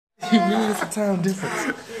You mean it's a time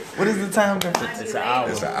difference? What is the time difference? It's an hour.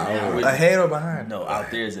 It's an hour. Ahead or behind? No,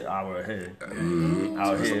 out there is an hour ahead.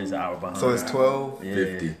 Out here is an hour behind. So it's 12? Yeah.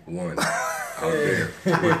 51 out there.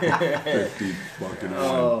 50 fucking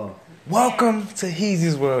on. Welcome to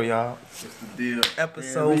Heezy's World, y'all. What's the deal?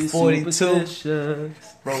 Episode Very 42. superstitious.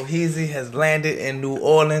 Bro, Heezy has landed in New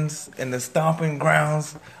Orleans in the stomping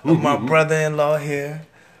grounds of my brother-in-law here,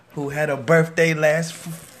 who had a birthday last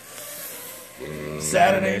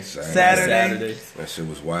Saturday. That shit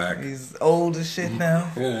was whack. He's old as shit now.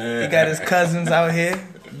 He got his cousins out here.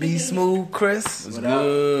 Be Smooth, Chris. It's You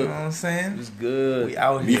good. know what I'm saying? It's good. We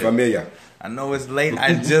out Mi here. familia. I know it's late.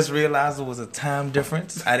 I just realized it was a time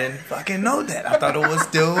difference. I didn't fucking know that. I thought it was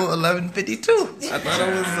still 11:52. I thought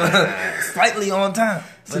it was slightly on time.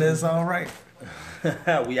 But it's all right.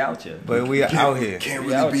 We out here. But we are out here. Can't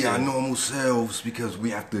We out really be here. our normal selves because we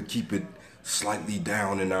have to keep it slightly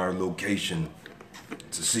down in our location.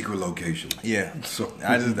 It's a secret location. Yeah. So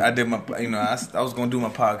I did my, I was going to do my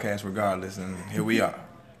podcast regardless, and here we are.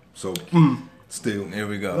 So still. Here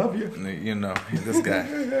we go. Love you. You know, this guy.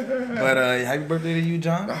 But happy birthday to you,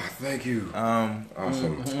 John. Ah, thank you.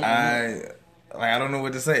 Awesome. I don't know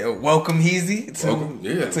what to say. Welcome, Heezy, to Welcome.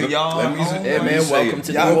 Yeah. y'all. Let me say- Yeah, let me man. say Welcome it.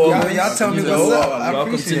 to New Y'all Orleans. tell me You what's know, up. I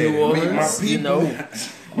welcome to appreciate New it. Orleans. Meet You my know,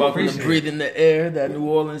 welcome Appreciate to breathing the air, that New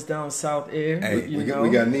Orleans down south air. Hey, you We know,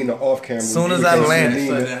 got Nina off camera. Soon as We I can't see landed.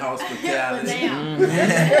 Nina. Southern hospitality.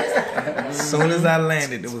 As soon as I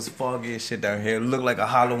landed, it was foggy as shit down here. It looked like a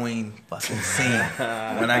Halloween fucking scene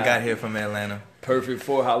when I got here from Atlanta. perfect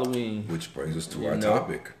for Halloween. Which brings us to You our know.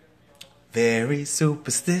 topic. Very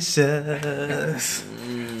superstitious.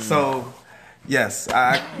 So, yes,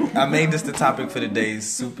 I made this the topic for today's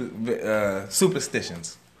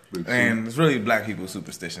superstitions. And it's really black people's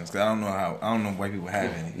superstitions because I don't know white people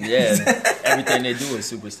have any. Yeah, everything they do is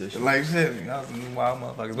superstition. Like shit, y'all some wild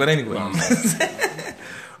motherfuckers. But anyway,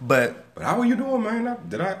 but But how are you doing, man?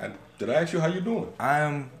 Did I ask you how you doing?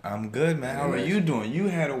 I'm good, man. How are you doing? You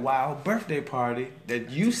had a wild birthday party that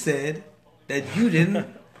you said that you didn't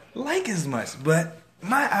like as much, but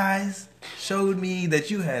my eyes showed me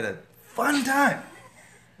that you had a fun time.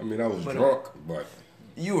 I mean, I was drunk, but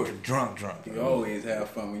You were drunk. You always have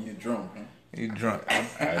fun when you're drunk, huh? You drunk.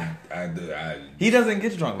 I He doesn't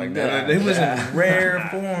get drunk like that. He was in rare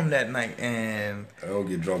form that night, and don't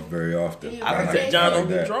get drunk very often. You Not gotta like- say, John not don't like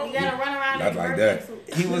get that. drunk. You gotta run around Not in like birthday that.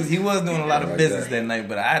 suit. he was doing a lot of Like business that. that night.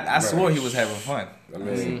 But I swore he was having fun. I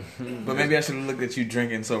mean, But maybe I should have looked at you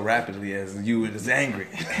drinking so rapidly as you were just angry.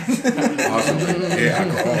 possibly. Yeah,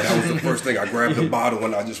 alcohol. That was the first thing. I grabbed the bottle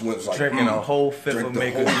and I just went like Drinking a whole fifth drink of the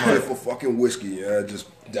Maker's whole Mark. fifth of fucking whiskey. Yeah, just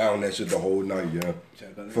down that shit the whole night. Yeah,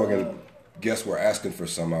 fucking guests were asking for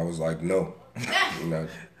some. I was like, no. You know,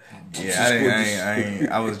 Yeah,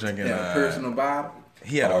 I was drinking. Yeah, personal bottle.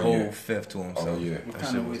 He had a Oh, whole yeah. fifth to him. Oh, So yeah. What that kind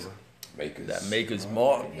shit of was. whiskey? Makers. That Maker's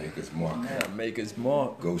Mark. Makers Mark. Yeah, Maker's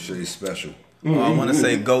Mark. Gaucher special. I want to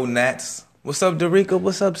say go Nats. What's up, Dorica?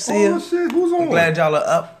 What's up, Sia? Oh shit, who's on? I'm glad y'all are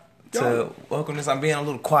up to Y'all- welcome this. I'm being a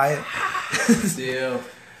little quiet. Still,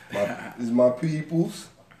 This is my peoples.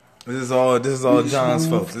 This is all John's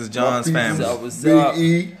Smooth. folks. This is John's My family. peoples. What's Big up?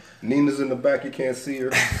 E. Nina's in the back. You can't see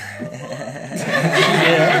her.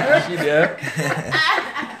 Yeah, she there.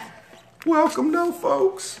 Welcome, though,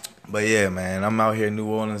 folks. But yeah, man, I'm out here in New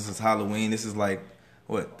Orleans. It's Halloween. This is like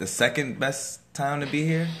what the second best time to be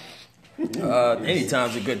here.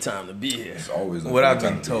 Anytime's a good time to be here. It's always a What great I've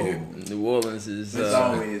been time to be here. told. New Orleans is it's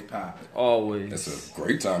always popping. always. It's a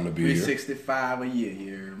great time to be here. 365 a year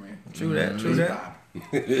here, man. True that. True It's that. popping.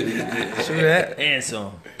 True that. And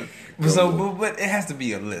some. But it has to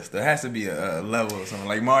be a list. There has to be a level or something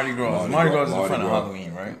like Mardi Gras. Mardi Gras is in front of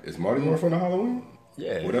Halloween, right? Is Mardi Gras in front of Halloween?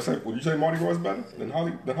 Yeah. Would you say Mardi Gras is better than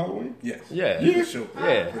Halloween? Yes. Yeah. For sure.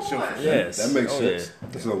 Yeah. For sure. Yes. That makes Oh, sense. yeah.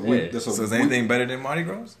 That's a week. Yeah. That's a So is week. anything better than Mardi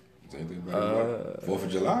Gras? Is anything better than what? 4th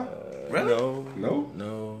of July? Really? No. No.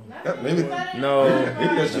 No. That, maybe No.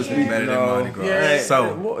 that's just me. Better than No. Mardi Gras. Yeah.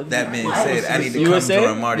 So that being said, I need to You come would say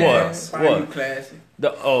during Mardi what? Gras. Bayou What? Classic.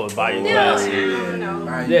 Bayou Yeah, Classic. I don't know.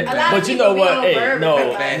 Bayou Yeah, A lot Classic. of but you people know be what? on Hey, bourbon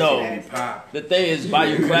no, classic. no. Pop. The thing is,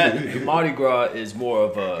 Bayou Classic, Mardi Gras is more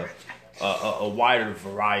of a wider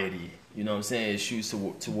variety. You know what I'm saying? It shoots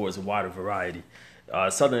towards a wider variety.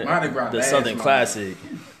 Mardi Gras the last Southern month. Classic,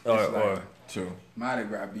 or like- True. Mardi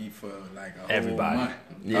Gras be for like a whole everybody. month.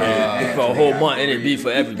 Yeah, for a whole month, and it be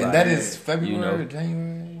for everybody. And that is February, You know.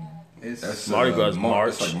 January. It's Mardi Gras is March.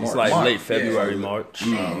 March. It's like It's March. like March. late February, Yeah. March. I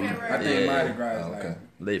think Yeah. Mardi Gras is Okay. like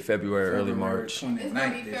Late February, early March.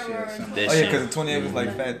 29th this year or something. This Oh yeah, shit. because the 28th was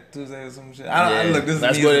like Fat Tuesday or some shit. Yeah, Look, this is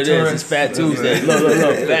that's me what as it a is. tourist. It's Fat Tuesday.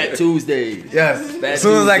 Look. Fat Tuesday. Yes. Fat As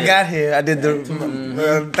soon as I Tuesday. got here, I did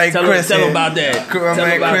the. Thank Tell Chris. him here. about that. My Tell him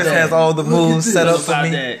man about Chris that. has all the moves set Tell up him for about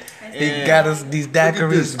me. that. He Yeah. got us these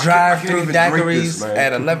daiquiris, this. I can't drive-through even drink daiquiris this, man.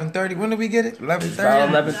 at 11:30. When did we get it? About 11:30.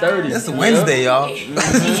 11:30. It's a Wednesday, y'all.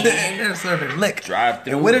 They're serving lick. Drive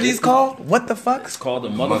through. And what are these called? What the fuck? It's called the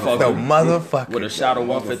The motherfucker. motherfucker. With a shot of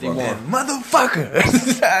 151.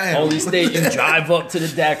 Motherfucker. Only state you drive up to the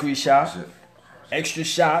daiquiri shop. Extra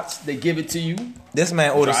shots, they give it to you. This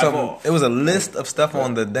man ordered Drive something. off. It was a list of stuff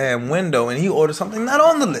on the damn window, and he ordered something not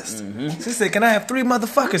on the list. Mm-hmm. She said, "Can I have 3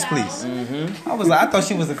 motherfuckers, please?" I thought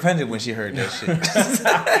she was offended when she heard that shit.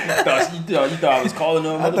 You thought I was calling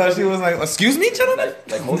them. I thought she was like, "Excuse me, gentlemen."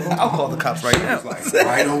 Like, hold on. I'll call the cops right now. Like,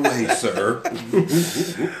 right away, sir.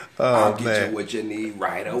 I'll get man. you what you need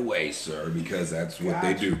right away, sir, because that's what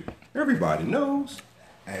they do. Everybody knows.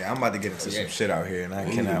 Hey, I'm about to get into some shit out here, and I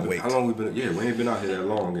cannot wait. How long we been? Yeah, we ain't been out here that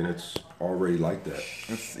long, and it's already like that.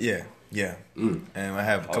 Yeah. And I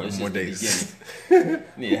have a couple this more is the days. beginning.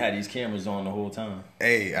 Need to have these cameras on the whole time.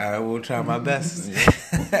 Hey, I will try my best.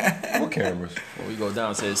 What cameras? When we go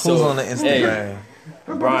downstairs. Who's So, on the Instagram?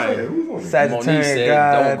 Brian, Who's on it? Sagittarius Monique said,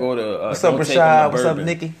 God. don't go to. What's up, don't take 'em Rashad? to What's up, Bourbon.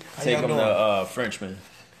 Nikki? How Take y'all them doing? to Frenchman.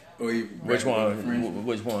 Which one?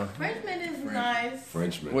 Which one? Frenchman is nice.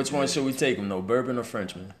 Frenchman. Which one should we take them? No, Bourbon or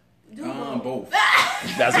Frenchman? Do both. Both.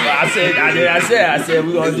 That's what I said. I said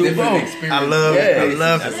we're gonna do both. I love it. I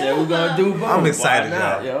love I it. said we're gonna do both. I'm excited, Why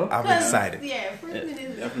not, y'all. yo? I'm excited. Yeah, Frenchman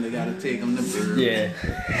is Definitely gotta take them to Bourbon. Yeah,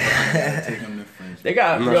 Take them to French. they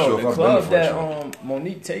got I'm not sure if the I've club been to that Frenchman.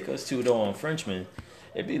 Monique take us to though on Frenchman.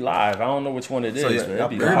 It be live. I don't know which one it is. So, but y'all it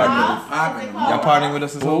be Bourbon. live. Boss? Popping. Is it called Y'all partying with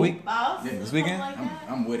us this whole week? Boss? This weekend? Something like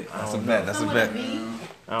that? I'm with it. That's a bet. That's a Someone bet. to be?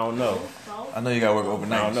 I don't know. Boss? I know you got to work I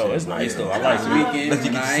overnight. don't know. shit. It's nice though. I like This it. weekend Let you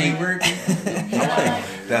when get I to ain't working.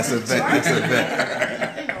 That's a bet. That's a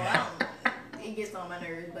bet. You know, it gets on my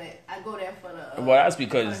nerves, but I go there for the. Well, that's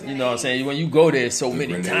because you know what I'm saying. When you go there so many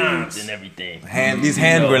grenades. times and everything. These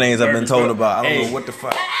hand grenades I've been told Bourbon. about. I don't Hey. know what the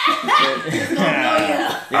fuck.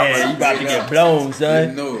 Yeah, you about to get blown,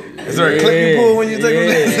 son. No. Is there a clip you pull when you take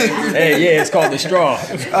them? Hey, yeah, it's called the straw.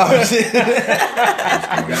 Oh shit! You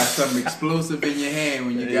got something explosive in your hand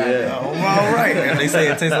when you got Yeah. it. Oh, all right. And they say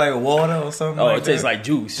it tastes like water or something. Oh, like it tastes that. like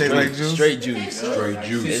juice. Tastes like juice? Straight juice. Straight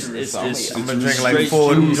juice. It's I'm gonna drink like straight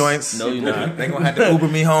 4 of them juice. joints. No, you're not. They gonna have to Uber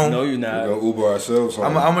me home. No, you're We're not. gonna Uber ourselves home.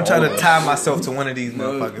 I'm gonna try All to of us. tie myself to one of these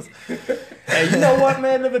motherfuckers. Hey, you know what,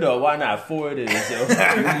 man? Live it up. Why not? 4 it is, yo. 4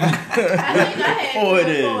 it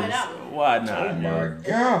is. Why not, My yo?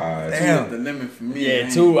 God. Damn. The limit for me. Yeah,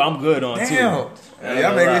 man. 2. I'm good on 2. Damn.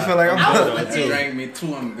 Y'all make me feel like I'm I good. was If you with drank me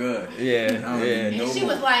 2, I'm good. Yeah, I don't yeah. need no And she more.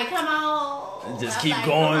 was like, "Come on." Just I was keep like,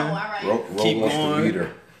 going. "Come on, all right." Ro Keep wants going. to meet her.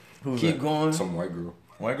 Keep going. Some white girl.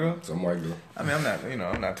 White girl? Some white girl. I mean,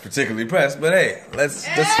 I'm not particularly pressed, but hey, let's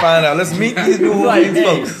find out. Let's meet these new Like, these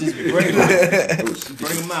hey, folks. just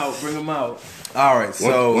bring them out. Bring them out. All right,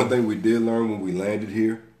 so one thing we did learn when we landed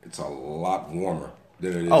here, it's a lot warmer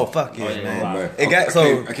than it is. oh fuck yeah, Oh, yeah, man. wow. man. It got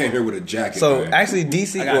I came here with a jacket. So man. actually,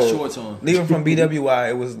 DC. I got shorts on. Leaving from BWI,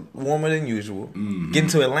 it was warmer than usual. Getting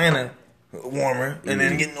to Atlanta, warmer, and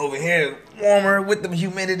then getting over here, warmer with the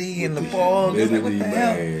humidity and the fog. It's like, what the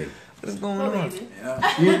hell? man. What is going Oh, on?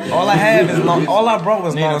 baby. All I have is long. All I brought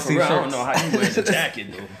was Man, long for sleeve real, I don't shirts. know how you wear the jacket,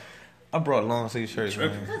 though. I brought long sleeve shirts, man.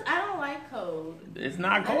 Because I don't like cold. It's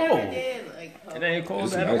not I never cold. did like cold. It ain't cold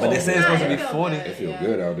It's at nice. all. But they say it's supposed to be It feel 40. good, It feel yeah.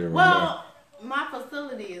 good out there right Well, my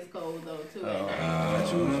facility is cold though too.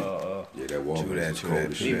 now. Yeah, that Walgreens True that, is true cold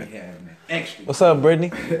that, as true shit. that. Yeah, man. Extra. What's up,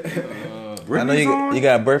 Brittany? I know on? you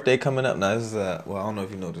got a birthday coming up. Now this is well, I don't know if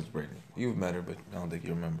you know this, Brittany. You've met her, but I don't think you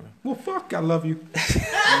remember. Well, fuck, I love you.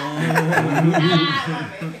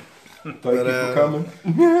 Thank Thank you for coming.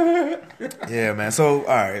 Yeah, man. So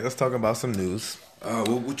all right, let's talk about some news.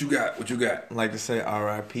 What you got? What you got? I like to say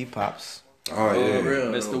R.I.P. Pops. Oh, yeah. real.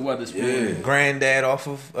 Mr. Weatherspoon. Yeah. Granddad off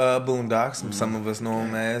of Boondocks. Some of us know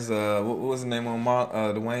him as what was the name on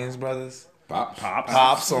the Wayans brothers? Pops.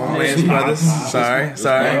 Pops on Wayans brothers. Sorry.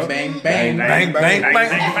 Bang, bang, bang. Bang, bang.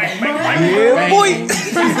 Yeah, boy.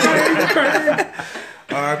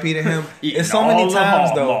 R.I.P. to him. Eating It's so many all the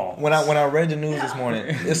times though. hallmarks. When I read the news this morning,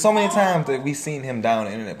 it's so many times that we seen him down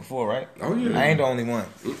the internet before, right? Oh, yeah. I ain't the only one.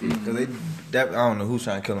 Cause I don't know who's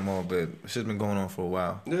trying to kill them all, but shit's been going on for a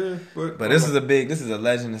while. Yeah, But this is a legend.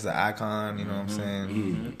 This is an icon. You know what I'm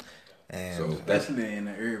saying? And So that's Especially in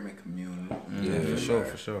the urban community. yeah,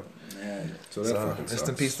 for sure. Yeah. So that So fucking rest in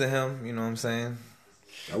sucks. peace to him. You know what I'm saying?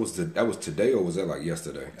 That was today or was that like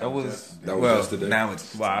yesterday? That was well, yesterday. Now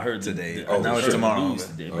it's Well, I heard today. Oh, now it's sure. tomorrow. News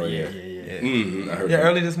today, but Oh, yeah. I heard Yeah, that.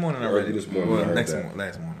 early this morning. I read Early it. this morning, Well, I heard last that.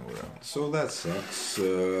 morning, or whatever. So that sucks.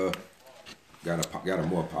 Got a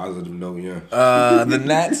more positive note, yeah. The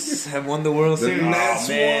Nats have won the World The Series. Nats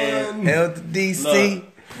man. won. Hell to DC. Look,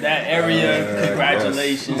 that area,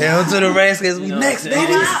 congratulations. Hell to the Redskins. We You know next, what I'm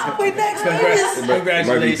baby. saying? We next, It might be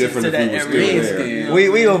Congratulations different to if we that was still area. there.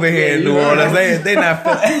 We over here in New Orleans. They not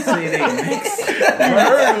feeling.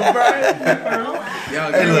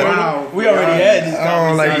 Y'all Hey, get look, wild. We already had this I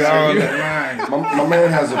don't like conversation. My man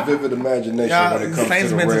has a vivid imagination Y'all, when it comes Saints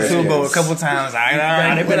to the been to the Super Bowl a Redskins. couple times.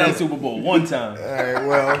 Nah, they been out Super Bowl one time. All right,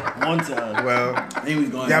 well, One time. He was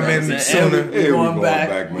going y'all back. been And sooner. we Yeah, we going going back.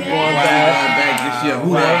 back, man. Going Going back. back this year. Who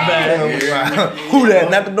Going that? back. Who that?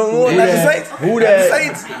 Not the New Orleans, not the that? Saints. Who Not that? the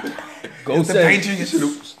Saints. Go It's the Saints. Patriots.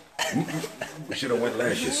 We should have went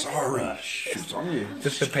last year. Sorry. Sorry.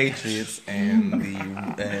 Just the Patriots and The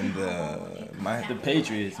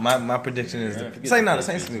Patriots. my prediction is forget say the no, the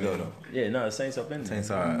Saints can go though. Yeah, no, the Saints up in there.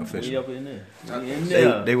 Saints are We official. up in there. We in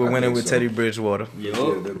there. They were I winning think with so. Teddy Bridgewater. Yeah,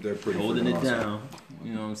 Yup. they're pretty Holding freaking it awesome. down.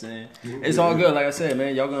 You know what I'm saying? It's all good. Like I said,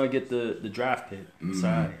 man, y'all gonna get the draft pick.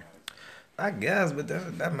 Sorry. I guess, but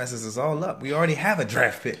that messes us all up. We already have a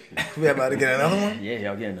draft pick. We about to get another one, Yeah,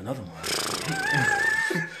 y'all getting another one.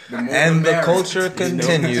 and the culture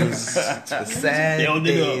continues. The sad Build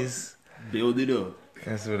it up. days. Build it up.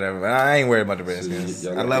 That's whatever. But I ain't worried about the Redskins.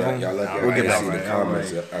 I love them. Y'all let We'll get y'all back. see the Right.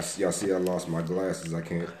 comments. Y'all see I lost my glasses. I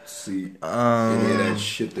can't see any of that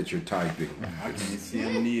shit that you're typing. I can't see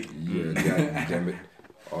him neither. Yeah, God damn it.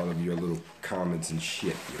 All of your little comments and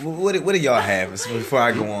shit. What do y'all have before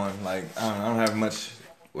I go on? Like I don't have much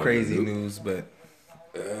What crazy do you do? news, but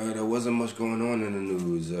There wasn't much going on in the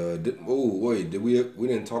news. Did we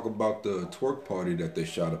didn't talk about the twerk party that they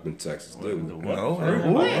shot up in Texas, did we? no. Wait, hold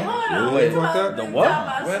on. Wait, fuck that? The what?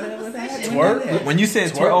 Twerk. When you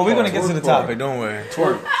said twerk, oh, we're gonna get to the Twerk topic. party. Don't worry.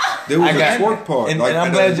 Twerk. There was I got a twerk party. and, like, and I'm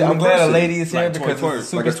at glad a I'm glad a university. lady is here Like because twerk.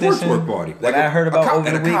 it's a Like a superstition twerk party. that I heard about over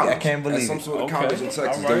at the a week. I college. can't At believe some it. sort of Okay. college in Texas,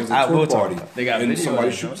 All there was a right. I will twerk talk party. about it. They got and video somebody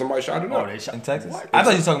of it, huh? somebody shot it Oh, up. they shot In Texas, What? I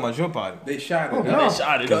thought you were talking about your party. They shot it. No, they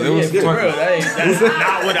shot it. Because Oh, it yeah, was for twerk. real. That's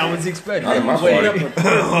not what I was expecting. Not at my Wait, party.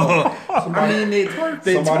 I mean, they twerked.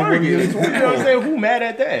 They Somebody twerking. would You get know what I'm saying? Who mad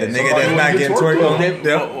at that? The nigga Somebody that's not wanna getting get twerked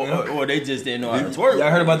twerked on. on. Yep. Or they just didn't know how to twerk.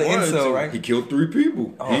 Y'all heard about the Wanted incel, to. right? He killed 3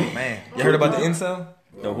 people. Oh man, you heard about the incel?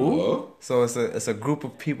 The who? What? So it's a group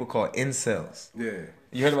of people called incels. Yeah.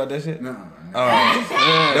 You heard about that shit? No.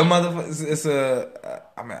 Them motherfuckers. It's a.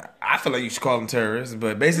 I mean, I feel like you should call them terrorists,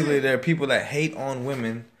 but basically they're people that hate on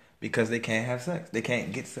women because they can't have sex. They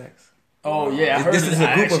can't get sex. Oh yeah, I heard This of is that.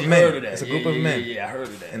 a I group of actually men. heard of that. It's a Yeah, group of yeah, men. Yeah, I heard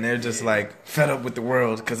of that. And they're just like fed up with the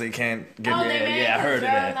world because they can't get. Oh, they Yeah, mad yeah, I heard of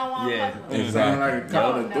 'cause that. girls don't want Yeah. fuck with them. Sound Exactly. like a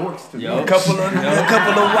couple of No. dorks to me. Yo. A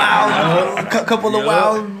couple of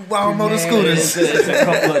wild motor scooters. It's a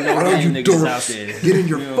couple of no Why don't game you niggas out dorks there. get in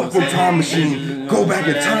your You know what I'm fucking saying? time machine, go back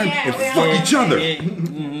in time, and fuck each other?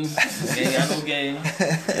 Ain't got no game.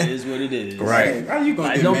 It is what it is. Right. How you gonna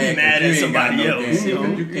Like, get don't be mad mad 'cause at you ain't got somebody no else, game? you know?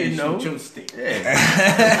 You can't You know? shoot your stick.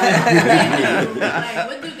 Like,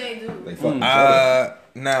 what do they do? They fuck each other.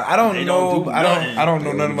 Now I don't They know. don't do I nothing. don't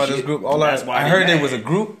know nothing about this group. All That's why I they heard there mad. was a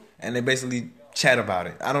group and they basically chat about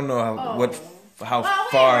it. I don't know how how Well, we ain't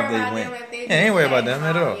far worried they about went. them if they Yeah, ain't worried about do them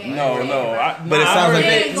at all. that. No, no. But it I sounds heard like They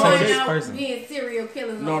they ain't told going this out person. being serial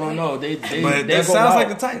killers. No, on no, women. no. They But they that go sounds out. like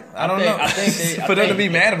the type. I don't know. I think they, For them to be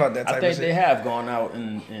mad about that type I think of they shit. have gone out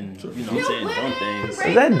and you know what I'm saying, done things.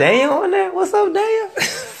 Is that Daniel on there? What's up, Daniel?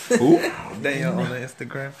 Who? Daniel on the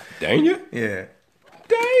Instagram. Daniel? Yeah.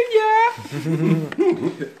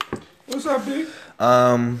 What's up, big?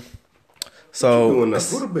 So Doing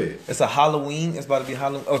it's, up. Go to bed. it's a Halloween. It's about to be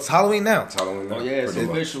Halloween. Oh, it's Halloween now. It's Halloween now. Oh yeah, it's Pretty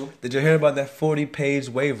much. official. Did you hear about that 40-page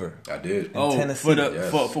waiver? I did. Oh, Tennessee. for the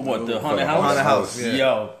Yes. for what the For haunted the house? Haunted house, yeah.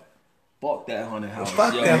 Yo, fuck that haunted house.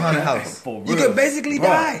 Fuck Yo. that haunted house. For You real. could basically Bruh,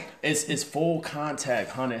 die. It's full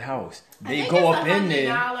contact haunted house. I They think go it's up in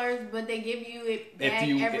there. $100, but they give you it back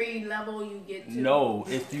you- every level you get to. No,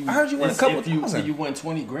 if you I heard you win a it's couple if you, thousand. you win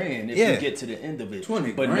 20 grand if Yeah. you get to the end of it.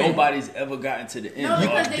 20 but grand. nobody's ever gotten to the end. No,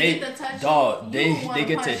 because dog. they get to touch dog, you. they You they wanna get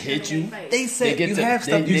to punch hit them in you. the face. They said get you to- have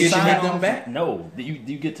they- stuff they you get sign to off. them back? No,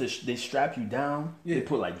 you get to they strap you down. They Yeah.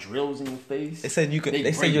 put like drills in your face. They said you could.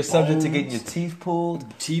 They said break you're subject to getting bones, your teeth pulled,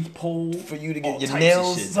 teeth pulled for you to get all your types of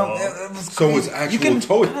nails. shit, Something. dog. It was So it's crazy. actual You can-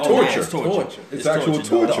 torture. Oh, yeah, it's torture. It's actual dog.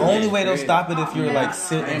 torture. The only way they'll stop it if you're like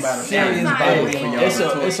I ain't about to serious sign bodily it. harm.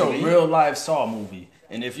 It's a real life Saw movie.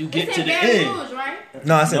 And if you get It's to in the Baton end, Rouge, right?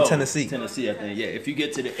 No, it's in No, Tennessee. Tennessee, I think. Yeah, if you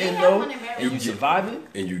get to the end have though, one in Baton and you Rouge. survive it,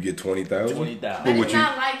 And you get 20,000. 20,000. But what it's you-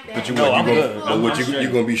 not like that. But you, No, what, I'm you good. gonna, but what I'm you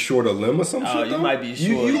straight. gonna be short a limb or some shit? you though? might be You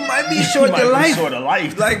short. might be short might your be life. short of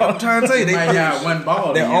life. Like I'm trying to tell you, You might they have one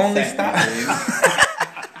ball. they in your only sack, stop. man.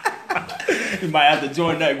 You might have to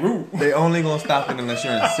join that group. They only gonna stop it unless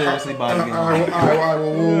you're in seriously body All right,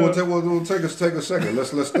 we'll take a second.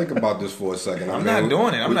 Let's think about this for a second. I'm not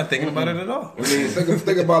doing it. I'm not thinking about it at all. I mean,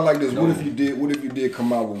 think about it like this. What if you did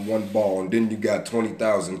come out with one ball and then you got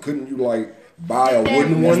 20,000? Couldn't you like buy a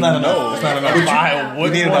wooden That's one? not enough. That's not enough. Buy a You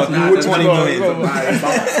wood need one. about 20 million.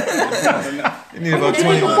 You need about 20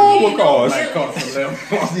 million. What cost? Might cost a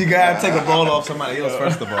little. You gotta take a ball off somebody else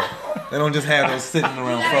first of all. They don't just have those sitting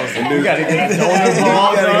around frozen. You gotta get a donor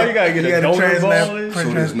ball, dog. You gotta get a donor transplant- ball. So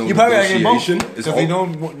there's no You probably gotta get both negotiation? because they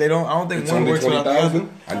don't. They don't. I don't think It's one only works without the other.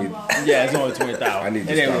 20,000. Yeah, it's only 20,000. I need It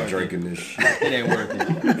to ain't stop worth drinking this shit. it. It ain't worth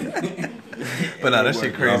it. But no, that shit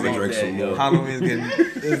I'm crazy. gonna drink some more. Halloween's getting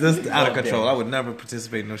is this out of control. I would never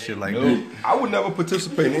participate in no shit like that. I would never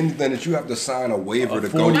participate in anything that you have to sign a waiver to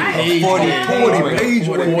go 40 to. page 40 waiver. page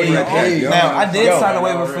waiver. Now I did Yo. sign a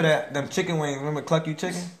waiver for that. Them chicken wings. Remember Cluck You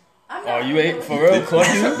Chicken? I'm Oh, not you gonna ain't do for it. real, Cluck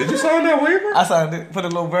You? Did you sign that waiver? I signed it for the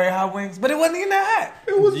little very hot wings, but it wasn't even that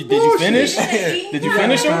It was Did you bullshit. finish? Did Did you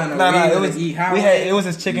finish them? hot. No, it was. We had. It was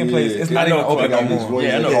his chicken place. It's not Yeah, even I open got no these more. wings,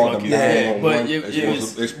 Yeah, I they know call Cluck them You. nine Yeah, on but one. you- It's you supposed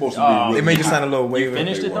was- to- They're supposed to be really They made you good. sign a little waiver.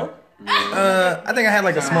 Finished it though? I think I had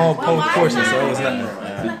like a small portion, so it was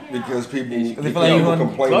nothing. Because people feel like you gonna-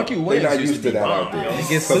 complain. Cluck You They're wings not used used to to be that bomb, out there. yo. It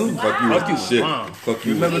gets sued. Cluck You Cluck You was was shit. bomb. Cluck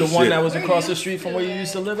You Remember the was one shit. that was across the street from where you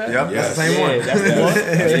used to live at? Yep, that's the same Yeah, one. that's the one.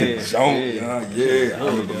 Yeah. Don't. Yeah, I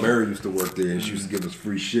remember Mary used to work there and she used to give us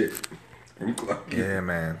free shit from Cluck You. Yeah,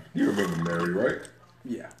 man. You remember Mary, right?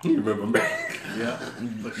 Yeah. You remember Mary? Yeah.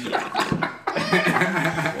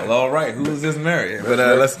 Well, all right. Who is this Mary? But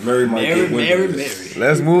let's Mary might Mary, get wind Mary, of this. Mary.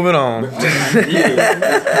 let's move it on.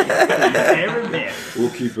 Mary, Mary. We'll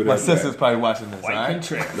keep it My at sister's that. probably watching this. All White right.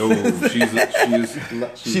 contract. No,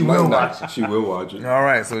 she will might watch not. She will watch it. All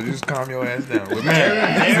right. So just calm your ass down. With Mary.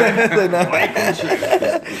 White contract.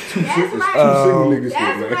 That's Two right. single niggas That's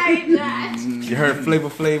here, man. right, Josh. You heard Flavor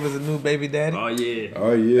Flav is a new baby daddy. Oh yeah.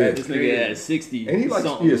 Oh yeah. This nigga had 60. And he like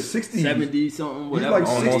something, 60. 70 something, He's whatever. like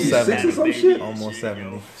Almost 66 or some shit. Almost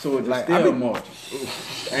 70. So it's Like, still I mean- more.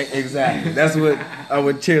 Exactly. That's what I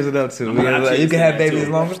would cheers it up to. I Like, you cheers can have to that, babies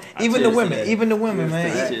too. longer. I Even the cheers to women. that. Even the women,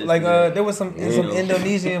 man. cheers Like to there was some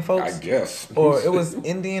Indonesian I folks, guess. or it was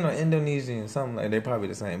Indian or Indonesian, something like. They're probably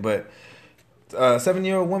the same, but.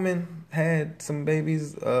 7-year-old woman had some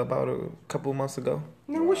babies about a couple months ago.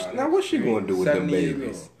 Now what's she gonna do with them 70 years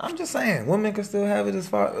babies? old. I'm just saying, women can still have it as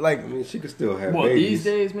far like. I mean, she could still have Well, babies. these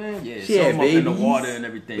days, man, yeah, She had some up in the babies. water and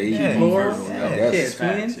everything. Baby Yeah. Plural. Yeah. I She guess.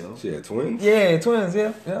 had twins. yo. She had twins. Yeah, twins.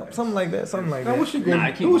 Yeah, something like that. Something like Now that. what's she Nah, gonna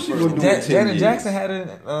I keep what's she my gonna do first with 10 Janet years? Jackson had a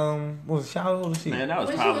what was how old was she? Man, that was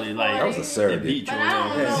When she probably was like That was a surrogate. the beach But on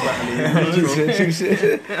I there. don't know. She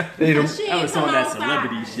said- They But don't- she That ain't was some come of that outside.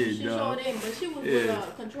 celebrity shit, She dog. showed in, but she was with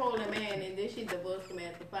a controlling man, and then she divorced him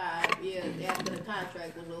after 5 years after the contract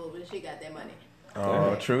was over, and she got that money.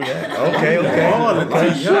 Oh, true that. Okay, okay.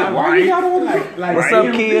 Why you got all that? What's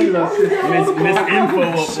up, Kia? Miss Info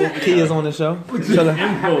up over Kia's on the show. Tell her,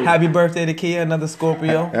 happy birthday to Kia, another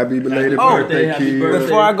Scorpio. Happy belated Oh, birthday, happy kid. birthday.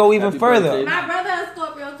 Before I go even Happy further, birthday. My brother is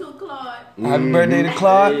Scorpio too, Claude. happy birthday to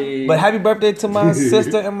Claude. Hey. But happy birthday to my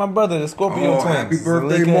sister and my brother, the Scorpio Oh, twins. happy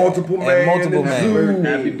birthday, Zalika multiple and man multiple and man. Zoo.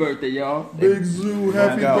 Happy birthday, y'all. Big Zoo,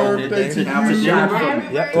 happy God. birthday to Have a you. shot for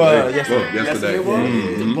me. Yeah, well, Look, yesterday. yesterday. It was?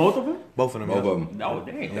 Mhm. Both of them? Both of them. Both of yeah. them. Oh,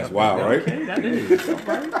 damn. That's wild, right? Okay, that is. All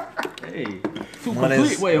right. Hey. Two One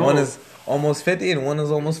complete. is Wait, hold one on. is almost 50 and one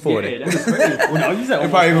is almost 40. Yeah, that's crazy. Well, no, you said They're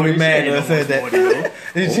probably gonna be almost 40. mad You that I said that. 40,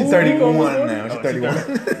 though. She's Ooh, 31 almost now. She's 40.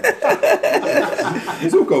 31.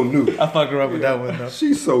 Zuko knew. I fucked her up with that one though.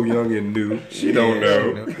 She's so young and new. She don't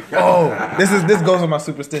know. Oh, this goes with my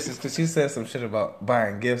superstitions because she said some shit about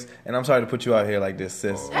buying gifts, and I'm sorry to put you out here like this,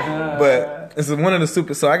 sis, but this is one of the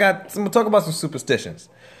super. So I'm gonna talk about some superstitions,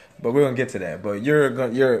 but we're gonna get to that. But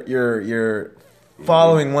you're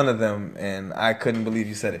following one of them, and I couldn't believe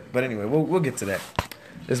you said it. But anyway, we'll get to that.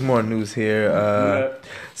 There's more news here.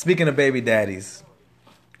 Speaking of baby daddies,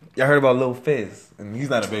 y'all heard about Lil Fizz, and he's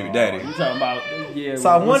not a baby daddy. You talking about, yeah. So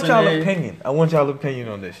I want what's her y'all name? opinion. I want y'all opinion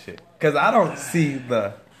on this shit. Because I don't see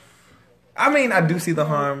the... I mean, I do see the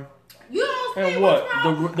harm. You don't see And what? what's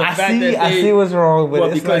wrong. The I fact see that I they, see what's wrong with what,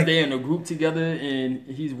 it. It's because like, they're in a group together and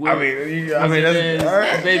he's with I mean, that's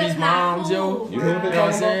that's... baby's just not moms, yo. cool, You bro. know what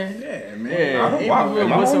I'm saying? Yeah, man. Yeah. I don't, why,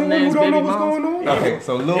 am I What's the her only one name's who don't know baby what's moms? going on? Okay,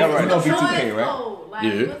 so Lil Yeah, right. Lil So B2K, it's right? cold. Like,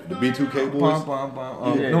 Yeah, the B2K boys.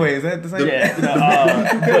 No way, is that the same?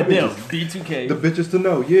 But them B2K. The bitches to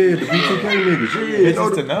know. Yeah, the B2K niggas. Yeah,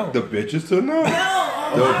 Bitches to know. The bitches to know. No,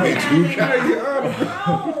 The B2K.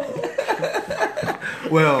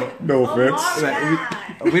 Well, No offense.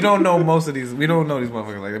 we don't know most of these. We don't know these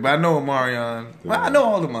motherfuckers like that. But I know Omarion. Well, I know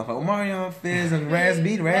all the motherfuckers. Omarion, Fizz, and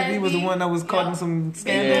Razbeat. Razbeat was the one that was caught in some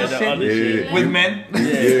scandal the shit other Yeah. shit. with men.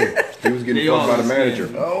 Yeah, he was getting They fucked all by the the manager.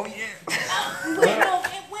 same. Oh yeah.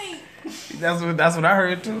 Wait. That's what I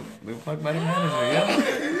heard too. They fucked by the manager. Yeah.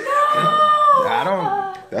 I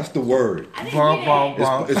don't. That's the word. Bump, bump,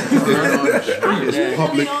 bump. It's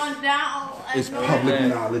public. On down. It's public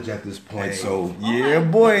knowledge at this point. So Yeah,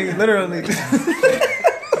 boy, literally.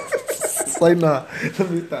 It's like nah, let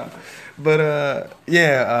me stop. But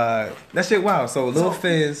that shit wow. So Lil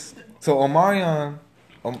Fizz, so Omarion's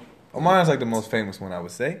like the most famous one I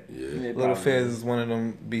would say. yeah, Lil Fizz is one of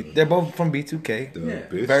them. They're both from B2K, the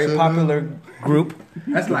bitch very to popular group.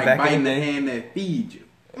 That's like Back in biting the the day. hand that feeds you.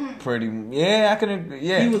 Pretty, yeah, I could agree. He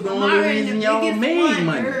Yeah. was the only reason y'all made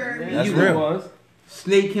money. That's You real. Was.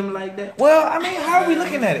 snake him like that. Well, I mean, how are we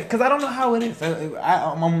looking at it? Because I don't know how it is.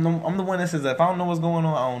 I'm the one that says that if I don't know what's going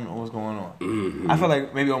on, I don't know what's going on. I feel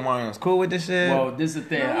like maybe Omarion's cool with this shit. Well, this is the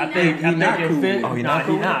thing. No, I he think not. He not if cool. Fizz, Oh, he nah, not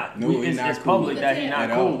cool? he not. No, he it's not it's cool public that he at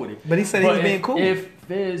not all. cool with it. But he said he was But being cool. If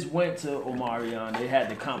Fizz went to Omarion, they had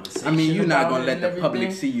the conversation. I mean, you're not about gonna it let and the public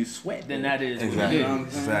everything, see you sweat. Then that is Exactly. what it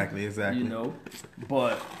is. Exactly. You know,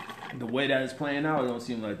 but the way that it's playing out, it don't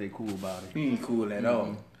seem like they cool about it. He ain't cool at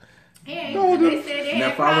all. Yeah, they said they And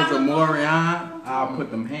had if I was a problems. Morion, I'll put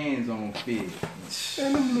them hands on Fizz.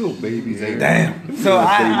 and them little babies ain't. Damn. So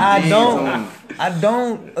I Hands don't on. I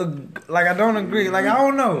don't agree. Like I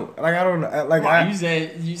don't know. Like I don't know. Like Why, you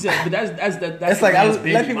said, but that's it's like a I man's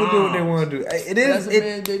baby let people do what they mom. want to do. It That's is a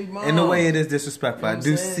man's baby mom. in a way it is disrespectful. You know I what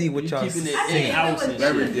do I'm saying? see what You y'all keeping it I think in if house it and was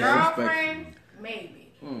Very his shit. girlfriend, maybe.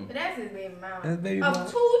 But that's his baby That's mama. baby Of mama.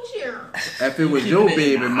 2 children. If it was Keeping your it in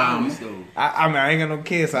baby the mama, house, though. I mean I ain't got no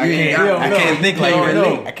kids, so I You ain't can't. got I no- can't think like you don't that.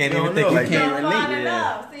 know. I can't You even don't think know. like You that. can't Don't fall relate. in Yeah.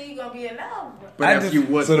 love. See, you gonna be in love. but I if just- you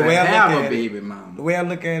was so the to way I look have at a it- baby The mama, way I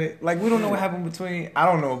look at it, like we don't know what happened between. I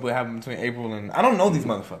don't know what happened between April and I don't know these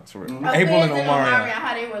motherfuckers for real. But April and Fizz Omarion.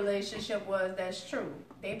 how their relationship was, that's true.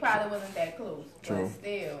 They probably wasn't that close. True. But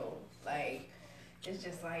still, like, it's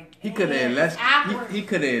just like he could have it's awkward. he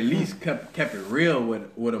could have at least kept it real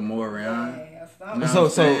with a Morion. Yeah, something. No. So I'm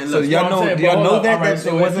saying, so look, y'all what I'm know saying, do y'all but know hold that up, alright, that so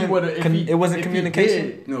it if he wasn't would've- if he- it wasn't if he communication.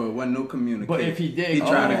 did, No, it wasn't no communication. But if he did, he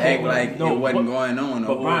tried to act like no, it wasn't but- going on the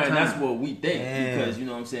But whole Brian, time. that's what we think Damn. because you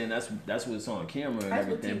know what I'm saying. That's what's on camera and That's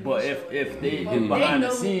what everything. TV But show if they is. if They behind the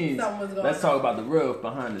know scenes, something was going let's talk on. about the real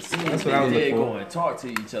behind the scenes. That's They what I was did looking go for. and talk to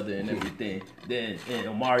each other and everything. Then and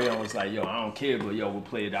Omarion was like, "Yo, I don't care, but yo, we'll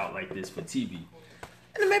play it out like this for TV."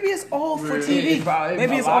 And maybe it's all for It TV. probably-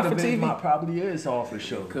 Maybe a it's lot all for of it TV. probably is all for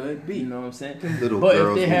show. Could be. You know what I'm saying? Little But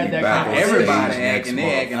girls if they will had be that back on conversation, Everybody stage next acting, they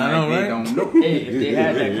month. acting I like know, they right? don't know. hey, if they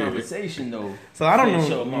had that conversation though, So I don't they know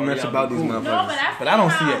show much Omarion about be these cool. motherfuckers, No, but but I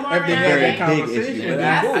don't see it. If they Omarion had that acting- conversation, Yeah, I then see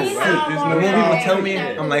cool, how right? There's Omarion But when people acting tell me,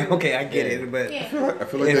 that I'm like, cool. okay, I get it, but Yeah. I feel like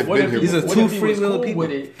If- they've What been if here he These are before. what two if he free was little cool people.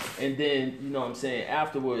 with it, and then you know what I'm saying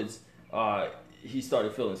afterwards, he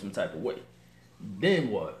started feeling some type of way. Then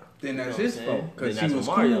what? Then that's You know his what I'm saying? fault because Then he that's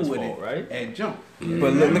was Omarion's cool with fault, it right? at jump.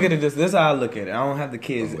 But look at it. This is how I look at it. I don't have the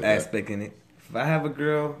kids I'm with that. aspect in it. If I have a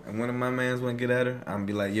girl and one of my mans want to get at her, I'm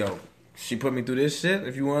be like, yo, she put me through this shit.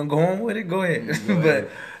 If you want to go on with it, go ahead. But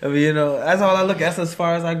I mean, you know, that's all I look at. That's as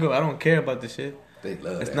far as I go. I don't care about the shit. They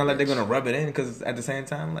love It's that not like they're bitch. gonna rub it in because at the same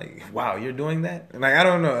time, like, wow, you're doing that. Like, I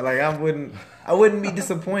don't know. Like, I wouldn't be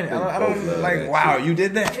disappointed. I both don't love like, that wow, shit. you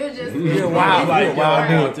did that. You just Yeah, wow, Like, you're a yo,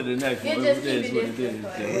 wild I'm on dude. to the next one. You It just is keep what it it is.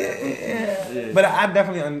 distant. But I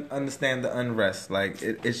definitely understand the unrest. Like,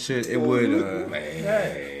 it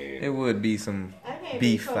would be some I can't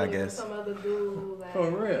beef, be I totally guess. with some other dude like,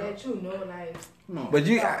 For real. that you know, like, Come on. But I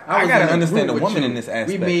was gotta in a understand the group with woman you. in this aspect.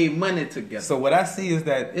 We made money together. So what I see is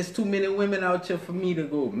that It's too many women out here for me to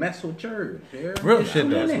go mess with church. Yeah? real It's shit too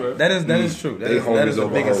though. many. That is true. They That is homies the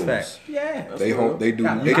over biggest hoes. fact. Yeah. They do. Got They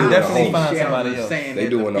You can doing definitely the find homies. somebody else. They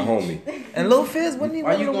doing the homie. And Lil Fizz wasn't he Why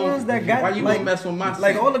one of you the gonna- ones that got why you like, gonna mess with my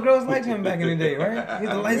like sister? all the girls liked him back in the day, right? He's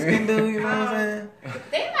a light skinned dude, you know what I'm saying?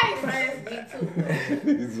 they like Raspy too.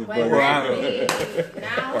 He's a But fucking- Raspy,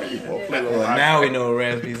 now he's just, Well, now we know what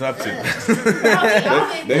Raspy's up to.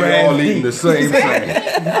 They all eating the same thing.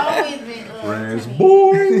 He's always been Raz to me.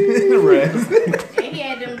 boy. And he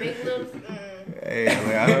had them big lips. Hey,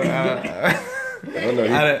 like, I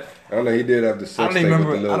I don't know. He did have the I sex don't thing even with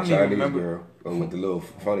the remember- I little don't even Chinese remember. girl, or with the little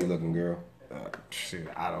funny looking girl. Shit,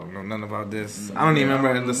 I don't know nothing about this. I don't even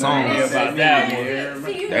remember the song. Hear about that one.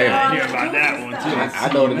 See, you Damn. Hear about that one too.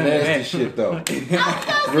 I know the nasty shit though.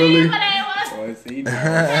 know. Really? Boy, see, no I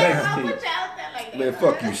sex put you tape. out there like that. Man,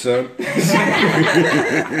 fuck you, son.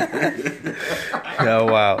 Oh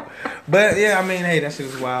wow. But yeah, I mean, hey, that shit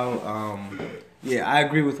is wild. Yeah, I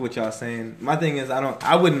agree with what y'all saying. My thing is,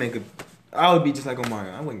 I would be just like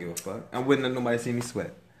Omarion. I wouldn't give a fuck. I wouldn't let nobody see me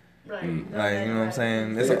sweat. Right. Like, you know what I'm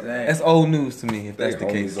saying? Exactly. That's old news to me if that's the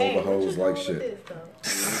They case. homies Hey, over what you hoes like doing shit. with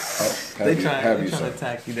this, They trying to son.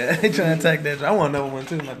 attack you. They trying to attack that. I want another one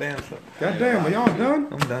too. My damn self. Goddamn, are y'all done?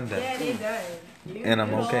 I'm done though? that. Yeah, they done. You, And I'm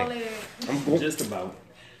you the okay. only- Just about.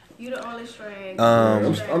 You the only strand.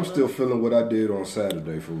 I'm still feeling what I did on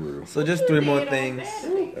Saturday for real. So just 3 more things.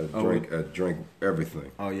 I drank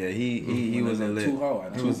everything. Oh yeah, he was in lit. Too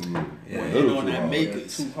hard. Too Yeah. little on too that hard.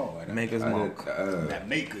 Makers. Too hard. Maker's I Mark. That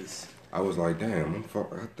Makers. I was like, damn,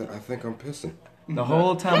 I think I'm pissing. The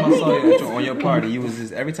whole time I saw you on your party, you was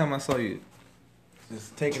just every time I saw you,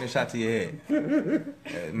 just taking a shot to your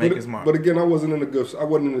head. Maker's Mark. But again, I wasn't in a good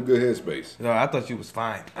headspace. No, I thought you was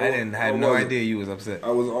fine. I had I no wasn't. idea you was upset. I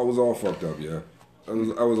was all fucked up, yeah. I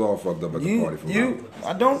was all fucked up at the party for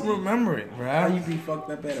I don't remember it, How bro. you be fucked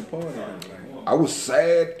up at a party? Like, I was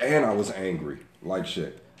sad and I was angry, like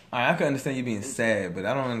shit. I can understand you being sad, but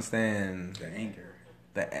I don't understand the anger.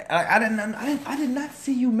 I did not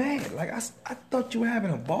see you mad. Like I thought you were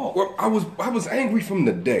having a ball. Well, I was angry from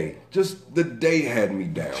the day. Just the day had me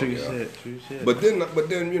down. True yeah. shit. But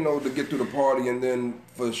then you know, to get through the party and then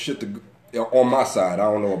for shit to on my side, I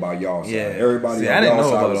don't know about y'all side. Yeah. Everybody See, on I didn't y'all know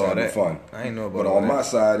side about was all having that. fun. I didn't know about But all on that. my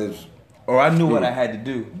side is Or I knew what I had to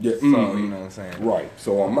do. Yeah, So, you know what I'm saying? right.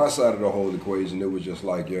 So on my side of the whole equation, it was just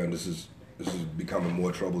like, yeah, this is becoming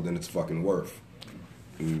more trouble than it's fucking worth.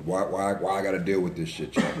 And why I gotta deal with this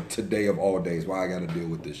shit, y'all? Today of all days, why I gotta deal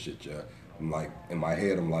with this shit, y'all? I'm like, in my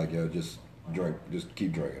head, I'm like, yeah, just drink, just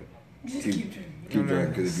keep drinking. Keep drinking,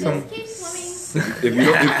 because if you don't, Keep swimming.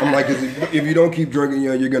 if you don't keep drinking,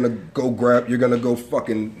 you're gonna go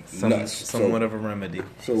fucking nuts. Somewhat of a remedy.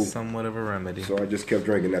 so- Somewhat of a remedy. So I just kept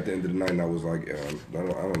drinking. At the end of the night, and I was like, I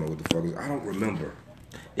don't know what the fuck is. I don't remember.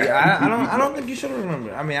 Yeah, I don't think you should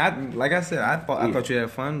remember. I mean, like I said, I thought you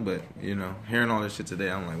had fun, but you know, hearing all this shit today,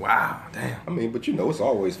 I'm like, wow, damn. I mean, but you know, it's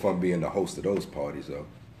always fun being the host of those parties, though.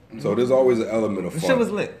 So there's always an element of The fun. shit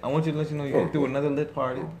was lit. I want you to let you know you threw another lit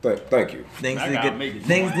party. Thank you. Things I did gotta make it.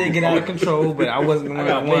 get out of control, but I wasn't the I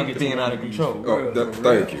gotta one make it being to out one of of these. control. Oh,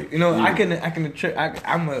 thank you. You know,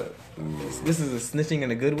 I'm a. This is a snitching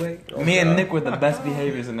in a good way. Me and Nick were the best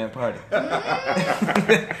behaviors in that party,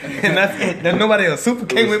 and that's it. There's nobody else. Super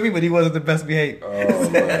came with me, but he wasn't the best behaved. Oh,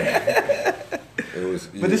 man. It was.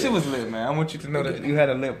 But this shit was lit, man. I want you to know that you had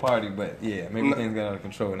a lit party, but yeah, maybe things got out of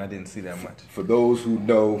control, and I didn't see that much. For those who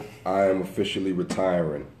know, I am officially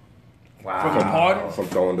retiring From the party? from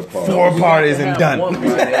throwing the party. 4 parties and done.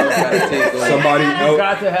 Somebody You else.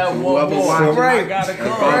 got to have one Whoever more. watches- I gotta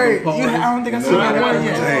come. Right. I don't think I saw that one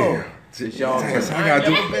yet. Damn. It's y'all. Damn, so I I gotta ain't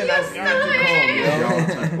do. never been. I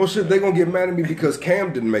got to come, yo. Well, shit, they gonna get mad at me because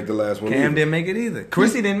Cam didn't make the last one. Cam either. didn't make it either.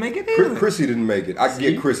 Chrissy didn't make it either. Chrissy didn't make it. I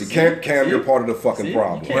get Chrissy. Cam, you're part of the fucking See?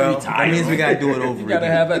 problem. You can't Well, retire. that means we gotta do it over You gotta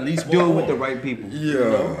again. have at least Do it one with the more. right people.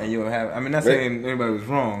 Yeah. And you'll have. I mean, not saying anybody was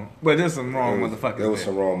wrong, but there's some wrong motherfuckers. There was there.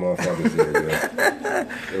 some wrong motherfuckers there, yeah.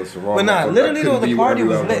 There was some wrong But nah, motherfuckers. literally I though, couldn't the be party whatever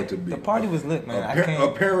was I wanted lit. to be. The party was lit, man. I can't.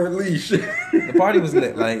 Apparently, shit. The party was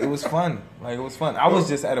lit. Like it was fun. Like it was fun. I was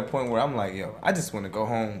just at a point where I'm like, yo, I just want to go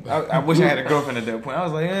home. I wish I had a girlfriend at that point. I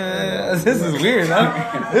was like, this is weird.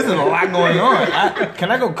 This is a lot going on. Can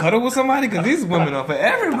I go cuddle with somebody? Because these women are for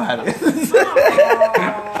everybody.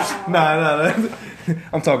 Nah.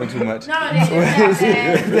 I'm talking too much. No, they just got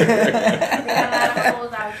that. They got a lot of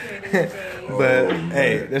hoes out here these days. But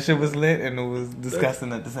hey, that shit was lit and it was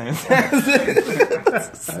disgusting at the same time.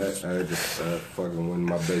 I just fucking went in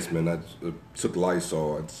my basement. I took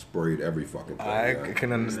Lysol and sprayed every fucking thing. I yeah.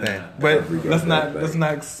 can understand, but Every let's goddamn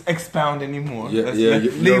not thing. expound anymore. Yeah, Let's yeah,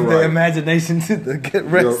 leave you're the right. imagination to get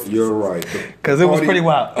rest. You're right. 'Cause it was pretty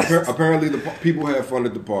wild. Apparently, people had fun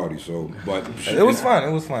at the party. So, but It was fun.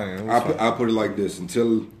 It was fun. It was fun. I put it like this: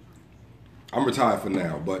 until I'm retired for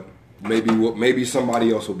now, but maybe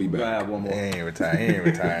somebody else will be I back. have one He more. ain't retired. He ain't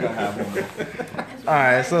retired. I have one more. All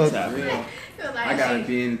right, so Feel like I gotta hey,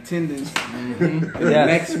 be in attendance for the Yes.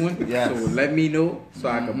 next one. Yes. So let me know so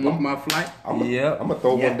I can book my flight. Yep. I'm gonna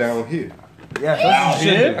throw Yes. one down here. yeah, that's what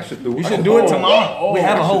you should do. I should do. You should do it tomorrow. We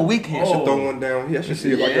have a whole week I here. should throw one down here. I should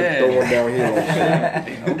see if I Yeah. can throw one down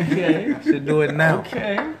here. Okay. Should do it now.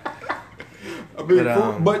 Okay. I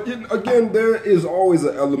mean, But, again, there is always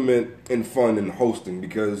an element in fun in hosting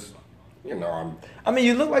because, you know, I mean,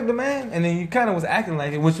 you look like the man, and then you kind of was acting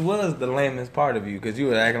like it, which was the lamest part of you, because you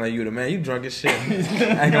were acting like you were the man. You drunk as shit,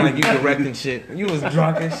 acting like you directing shit. You was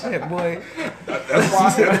drunk as shit, boy. That's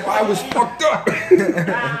why I was fucked up.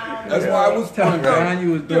 That's why I was Telling fucked up. John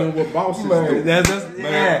you was doing what bosses do. That's just,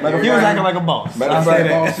 Matter of he was fact- acting like a boss. Matter I'll of say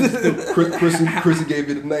fact, that. Chrissy gave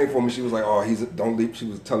you the name for me. She was like, "Oh, don't leave." She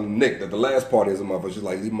was telling Nick that the last part is a motherfucker. She's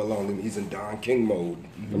like, "Leave him alone. He's in Don King mode."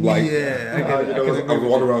 I'm like, Yeah, I was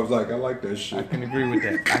walking around. I was like, "I like that I shit." can agree with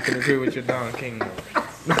that. I can agree with your Don King.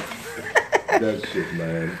 That shit,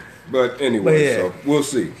 man. But anyway, But yeah. so we'll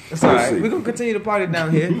see. It's all right. see. We're gonna continue to party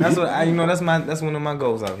down here. That's what that's one of my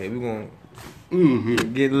goals out here. We're gonna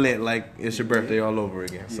get lit like it's your birthday all over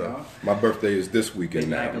again. So Yeah. My birthday is this weekend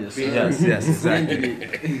now. yes, exactly.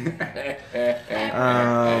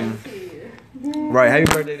 Right, happy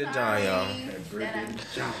birthday to John, y'all.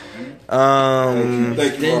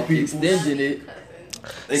 Thank you, my peoples. Extending it.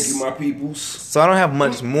 Thank you, my peoples. So I don't have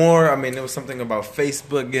much more. I mean, there was something about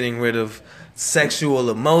Facebook getting rid of sexual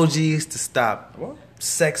emojis to stop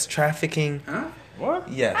sex trafficking. Huh? What?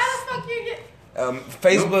 Yes. How the fuck you get?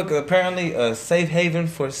 Facebook apparently a safe haven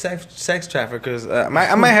for sex traffickers. I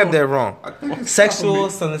might have that wrong. Sexual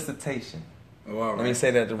solicitation. Oh, all Let me right.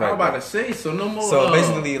 say that the I right was about way. to say, so no more. So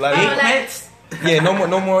basically, like eggplants, yeah, no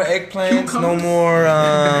more eggplants, no Cucumbers? more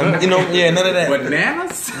none of that.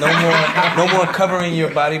 bananas. No more covering your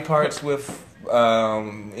body parts with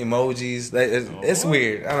emojis. It's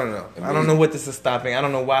weird. I don't know. I don't know what this is stopping. I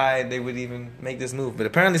don't know why they would even make this move, but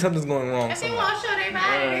apparently something's going wrong If they somewhere. want to show their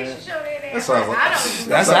body, they should show their That ass. sounds like I don't.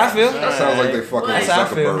 That's how I feel. That sounds like they fucking with That's how I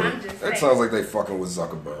feel. Zuckerberg. I'm just That saying. sounds like they fucking with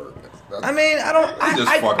Zuckerberg. I mean, I don't.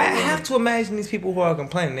 just I fucking with have them. to imagine these people who are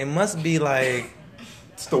complaining. They must be like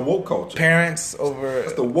It's the woke culture. parents over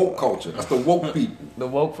That's the woke culture. That's the woke people. the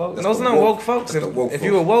woke folks. That's Those the are not woke- woke folks. that's If, the woke if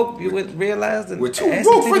you were folks. woke, you would realize that We're too ass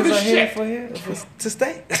woke and for titties this are here shit. to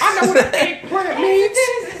stay. I know what an eggplant means.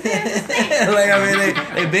 Like I mean,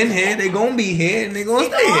 they been here, they gonna be here, and they gonna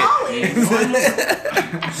stay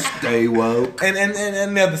here. Stay woke. And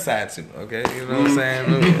the other side too. Okay, you know what I'm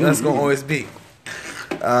saying? That's gonna always be.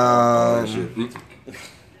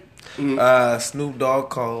 Snoop Dogg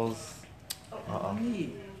calls.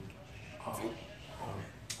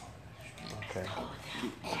 Okay.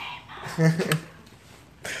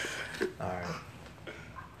 All right.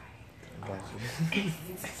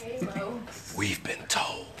 Halo. We've been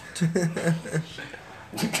told.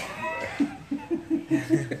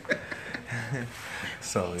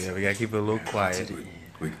 So yeah, we gotta keep it a little quiet.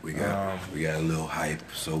 We got a little hype,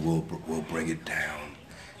 so we'll bring it down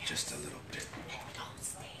just a little bit.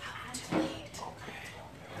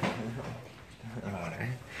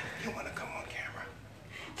 You wanna come on camera?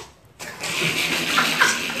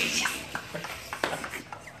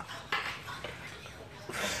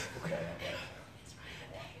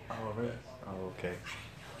 Oh, really? Oh, okay.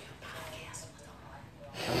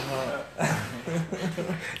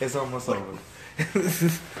 It's almost over.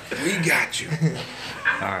 We got you.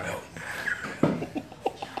 All right. I didn't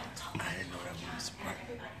know that was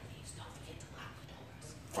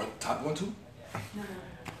front top one too.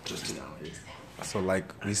 Just to So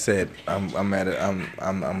like we said, I'm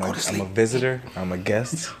a visitor. I'm a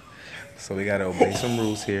guest. So we gotta obey some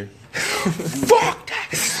rules here. fuck that.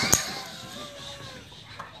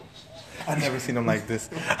 I've never seen him like this.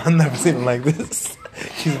 I've never seen him like this.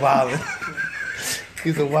 He's wilding.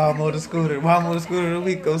 He's a wild motor scooter. Wild motor scooter of the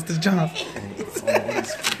week goes to John.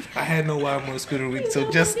 I had no wild motor scooter of the week, so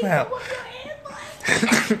just now.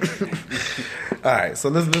 All right, so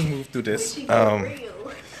let's move through this.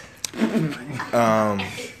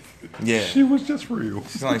 Yeah. She was just real.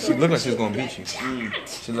 She looked like she was gonna beat you.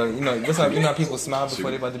 She look, that's how how people smile before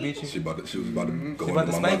they about to beat you. She was about to go She about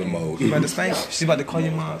into to my spank mother you. mode. She about to spank you. She about to call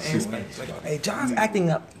your mom and spank you. Like, hey, John's acting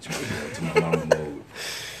up. To my mama mode.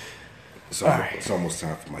 It's almost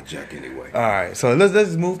time for my jack anyway. All right, so let's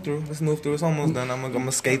just move through. Let's move through. It's almost done. I'm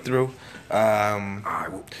gonna skate through.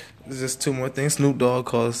 There's just two more things. Snoop Dogg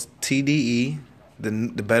calls TDE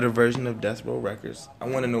the better version of Death Row Records. I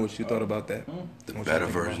want to know what you thought about that. The better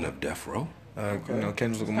version of Death Row.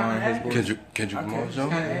 Kendrick Lamar and his boys. Kendrick Lamar show.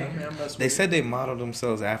 They said they modeled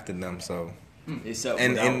themselves after them, so Except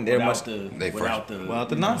And they're without much- without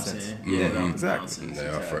the nonsense. Yeah, exactly. They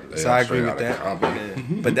are So I agree straight with out of that.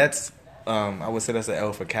 Compton. But that's, I would say that's an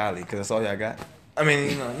L for Cali because that's all y'all got. I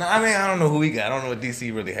mean, I don't know who we got. I don't know what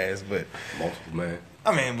DC really has, but Multiple man.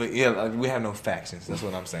 I mean, but yeah, like, we have no factions. That's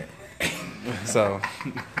what I'm saying. So,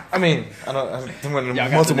 I mean, I don't want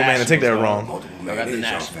got multiple the man to take that Nationals, wrong. Multiple Y'all man got the is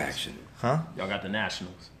y'all Nationals. faction. Y'all got the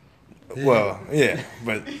Nationals. Well, yeah,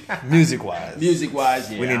 but music wise,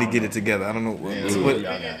 Music-wise, yeah. we I need to don't get know. it together. I don't know Yeah, what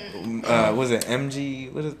y'all got. was it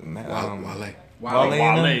MG? What is Wale. Wale,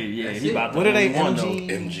 Wale, and yeah, That's he it. about the What are they? only one, though.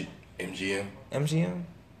 MG, MGM. MGM,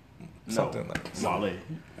 No, something like that. Wale.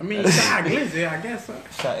 I mean, Shy Glizzy, I guess so.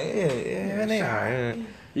 Yeah, they are.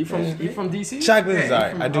 He from DC? Shy Glizzy's Yeah,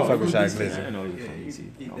 alright. I do he fuck from with Shy DC. I Glizzy. didn't know he was Yeah, from DC.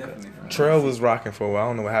 he definitely from Trail was rocking for a while. I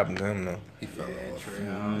don't know what happened to him though. He fell off.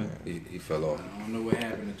 Trey. He fell off. I don't know what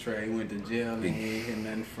happened to Trey. He went to jail and he ain't hear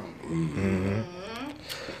nothing from him.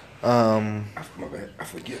 My bad. I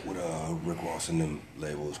forget what Rick Ross and them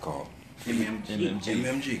label is called. MMG.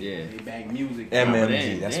 MMG. Yeah. They back music. MMG.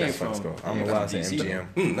 they- That's they what ain't fuck's from- called. I'm they allowed to from say DC.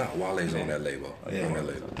 MGM. No, Wale's on that label. Yeah. On that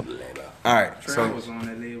label. All right, Trey so was on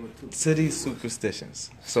that label too. to these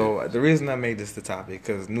superstitions. So the reason I made this the topic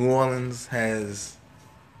because New Orleans has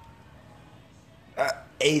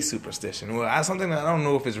a superstition. Well, something that I don't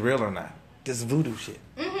know if it's real or not. This voodoo shit.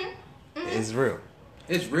 It's real.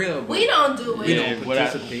 It's real, but We don't do We it. don't what I-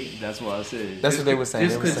 participate. that's what I said. That's what they were saying.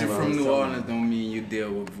 Just They were because you're saying from about- New Orleans don't mean you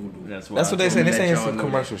deal with voodoo. That's That's what they I say. told They him. saying let y'all some know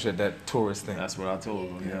commercial shit, that tourist thing. That's what I told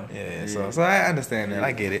him. Yeah. Yeah, so I understand that.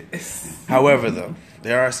 I get it. However, though,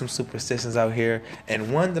 there are some superstitions out here,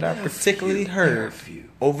 and one that I particularly heard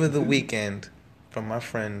over the weekend from my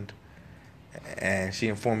friend, and she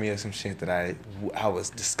informed me of some shit that I was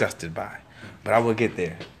disgusted by. But I will get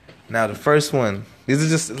there. Now, the first one, these are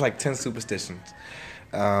just like 10 superstitions.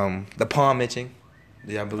 The palm itching.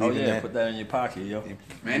 Do y'all believe Oh in yeah, that? put that in your pocket, yo.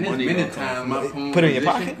 Man, there's Money many gonna come. times my phone Put it in your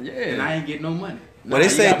was pocket? itching, Yeah. and I ain't get no money. Well, they you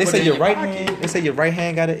say gotta they put say it in your your right pocket. hand. They say your right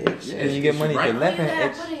hand got an itch, Yeah, and you get it's money. right. Your left You hand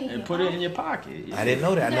gotta itch. put it in And your put it in pocket. your pocket. Yeah. I didn't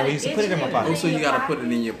know that. I never used to put it in my pocket. Also, you gotta put it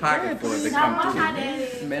in your pocket for it to How much come how through. that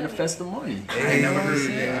is? Manifest the money. I ain't never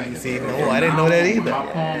heard that. See, no, I didn't know that either. My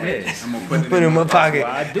palm itch. I'm gonna Put it in my pocket.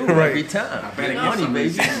 Well, I do Right. every time. I better get Money, some baby.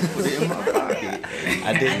 of this. Put it in my pocket.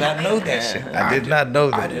 I did not know that shit. I did not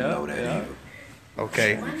know I that. didn't know that either.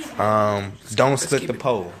 Okay. Don't split the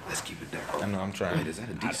pole. Let's keep it down. I know I'm Wait, trying. is that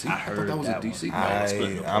a DC? I I thought heard that was a that DC. one. I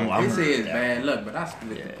They I'm say it's bad luck, but I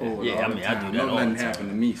split the pole Yeah, all I the mean, I time. do that No, all the nothing time. happened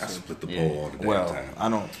to me. So. split the Yeah. pole all the damn Well, time. I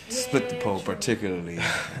don't split the pole particularly.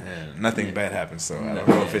 Nothing bad happens, so I don't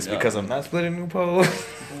know if it's because I'm not splitting the pole.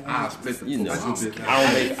 I'll split the pole. You know,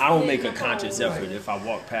 I don't make a conscious effort. If I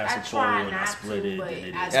walk past a pole and I split it, then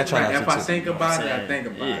it is. I try Like, not if to I too. think about it, I think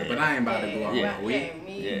about Yeah. it. But I ain't about to go out Yeah. my way.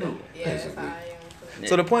 Yeah. Yes, I am.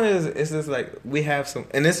 So the point is, it's just like we have some,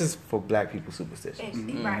 and this is for black people superstitions. Right.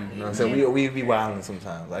 You know what I'm saying? We be wilding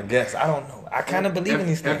sometimes. I guess I don't know. I kind of believe in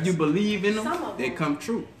these If things. you believe in Some them, of they them. come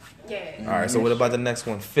true. Yeah. All right. So what about the next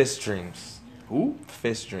one? Fish dreams. Who?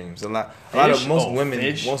 Fish dreams. A lot of Fish? most Oh, women.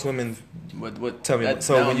 fish? Most women What? tell me. that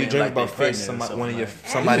So down when you there dream like about they fish, pregnant or somebody something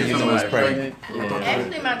somebody you know is Somebody pregnant. Yeah.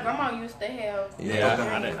 Actually, my grandma used to have Yeah.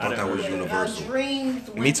 I thought that was universal. dreams.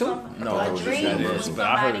 With Me too? No, a that dream is, with but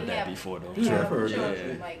I heard somebody that have before though.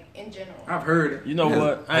 children, like in general. I've heard it. You know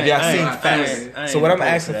what? Have y'all seen I facts? ain't So what I'm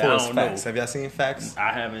opposed asking to for that. is I don't know. facts. Have y'all seen facts?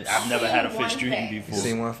 I haven't. I've never had a Seen fish one dream fact. You before.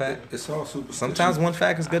 seen one fact? It's all super. Sometimes one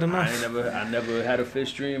fact is good I enough. never had a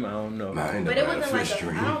fish dream. I don't know. I ain't But never it had a wasn't like fish a,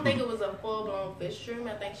 dream. I don't think it was a full blown fish dream.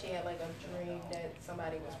 I think she had like a dream that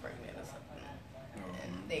somebody was pregnant or something.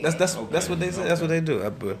 And they That's what they say. That's what they do.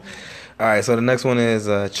 All right. So the next one is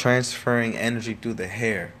transferring energy through the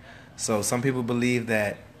hair. So some people believe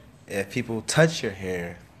that if people touch your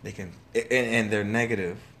hair, they can, and they're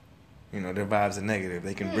negative. You know, their vibes are negative.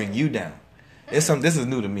 They can bring you down. This is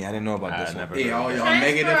new to me. I didn't know about I this one. never. Hey, all y'all Transfer.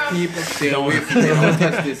 negative people, stay away from me. Don't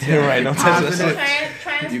touch this. You're right, don't touch that Positive, shit.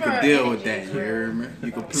 transfer You can deal with energy that. is You real. heard me?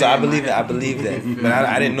 You can play So I my believe that. I head. believe that, but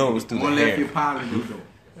I didn't know it was through the Only if hair. you're positive though.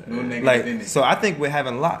 No negative in Like, it. so I think we're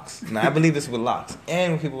having locks. Now I believe this with locks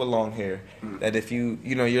and with people with long hair. That if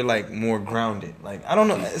you're like more grounded. Like I don't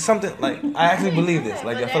know, it's something like I actually believe this.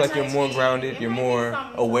 Like I feel like you're more grounded. You're more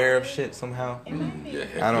aware of shit somehow. Yeah,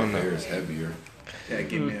 I don't know. hair is heavier. That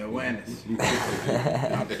give me awareness.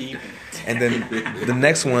 I'm keeping. And then the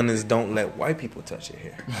next one is don't let white people touch your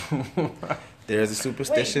hair. There's a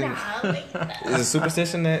superstition. There's a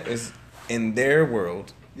superstition that is in their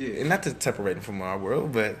world. Yeah. And not to separate them from our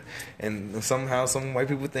world, but and somehow some white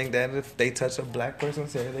people think that if they touch a black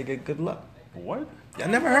person's hair, they get good luck. What? Y'all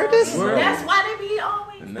never heard this? That's why they be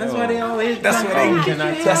always. That's why they always. That's what they. Can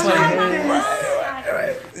I That's what touch they. my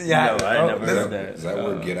Right. Yeah. No, I never heard that. Is that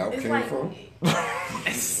where Get Out It's came like from?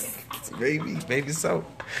 Maybe so.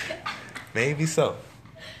 Maybe so.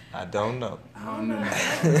 I don't know. I don't know.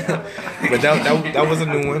 But that was a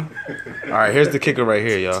new one. All right, here's the kicker right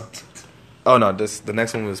here, y'all. Oh no, the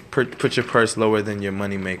next one was put your purse lower than your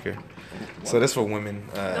money maker. So that's for women.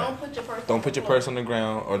 Don't put your purse on the On the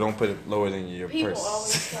ground, or don't put it lower than your People purse.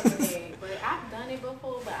 always tell me, but I've done it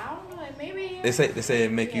before, but I don't know Maybe. They say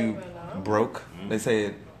it make you never know. broke. They say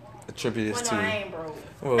it attributes Well, to. no, I ain't broke.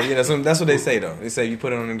 Well, yeah, that's what they say though. They say you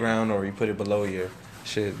put it on the ground or you put it below your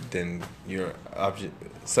shit, then you're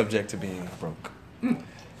subject to being broke.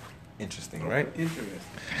 Interesting, right? Interesting.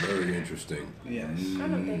 Very interesting. Yes. I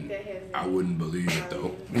don't think that has. I wouldn't believe it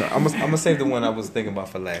though. No, I'm gonna save the one I was thinking about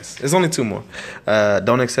for last. There's only two more.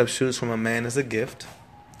 Don't accept shoes from a man as a gift.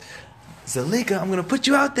 Zalika, I'm gonna put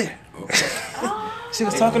you out there. She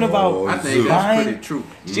was talking about I think that's buying. pretty true.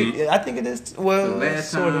 I think it is. The Well, last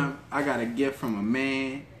sort time of. I got a gift from a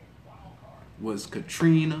man was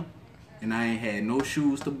Katrina, and I ain't had no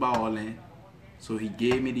shoes to ball in. So he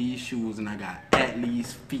gave me these shoes, and I got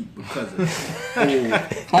athlete's feet because of old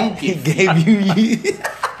funky He feet. gave you.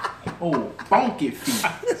 Old funky feet.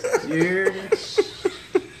 Yeah.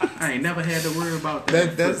 I ain't never had to worry about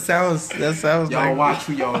that. That sounds Y'all like. watch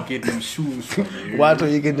who y'all get them shoes from. Yeah. Watch where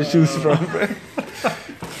you get the shoes from.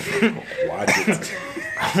 Watch it.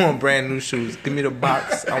 I want brand new shoes. Give me the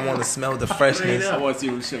box. I want to smell the freshness. I want to see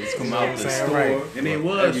what shit come out the saying? store. Right. And it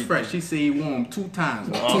was fresh. She said he wore them 2 times.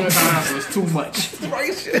 2 times was too much.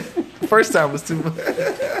 First time was too much.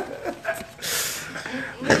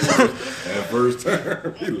 At first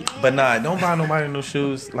time. But nah, don't buy nobody no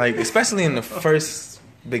shoes. Like, especially in the first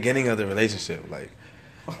beginning of the relationship. Like,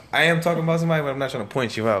 I am talking about somebody, but I'm not trying to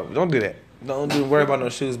point you out. Don't do that. Don't worry about no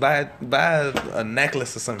shoes. Buy a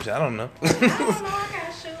necklace or some shit. I don't know. I don't know. I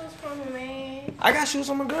got shoes from a man. I got shoes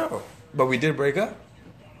from a girl, but we did break up.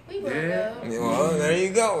 We broke Yeah. up. Well, there you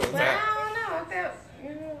go. But I don't know.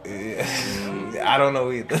 I felt, I don't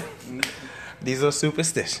know either. These are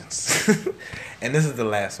superstitions. And this is the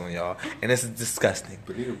last one, y'all. And this is disgusting.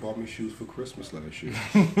 Benita bought me shoes for Christmas last year.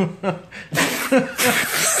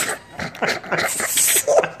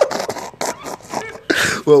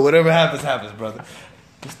 Well, whatever happens, happens, brother.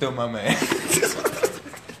 You're still my man.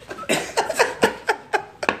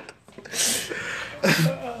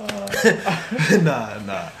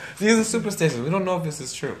 Nah. These are superstitions. We don't know if this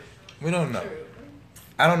is true. We don't know.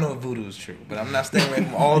 I don't know if voodoo is true, but I'm not staying away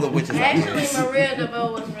from all the witches out Actually, there. Maria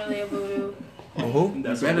DeVoe was really a voodoo. Who?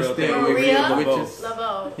 That's You a better real stay thing. away Maria from witches.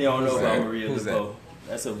 DeVoe. He don't know Who's about that? Maria Who's DeVoe.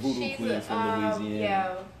 That's a voodoo She's queen from Louisiana.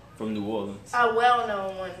 yeah, From New Orleans. a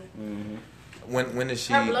well-known one. When is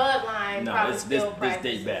she? Her bloodline No, probably this still date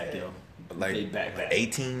practices back, it. yo. Like Date back.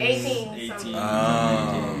 18? 18 something.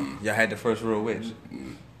 Y'all had the first real witch.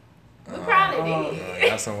 We probably did.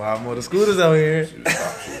 Got some wild motor scooters out here. She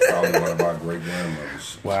was probably one of our great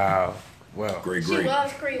grandmothers. Wow. Well. Great, She great.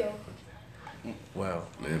 was Creole. Well.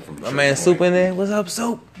 Man from My man Church Soup Point. in there. What's up,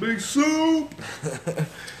 Soup? Big Soup.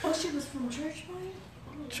 Oh, she was from Church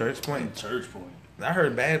Point? Church Point. Church Point. I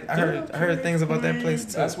heard I heard things about that place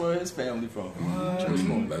too. That's where his family from. Church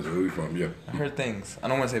Point. That's where we from, yeah. I heard things. I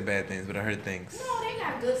don't want to say bad things, but I heard things. No, they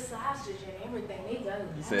got good sausage and everything. They got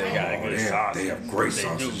He said they got a good sausage. They have great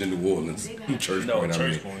sausage in New Orleans. Church No, Point, I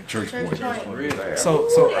Church mean. Point. Church Church Point. Point. So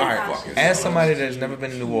all right. As somebody that's never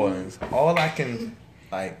been to New Orleans,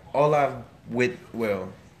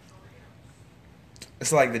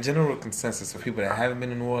 it's like the general consensus for people that haven't been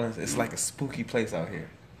to New Orleans. It's like a spooky place out here.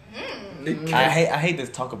 I hate to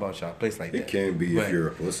talk about y'all place like that. It can be but- if you're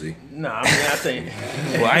a pussy. Nah, I mean, I think.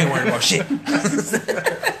 Well, I ain't worried about shit. That's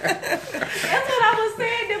what I was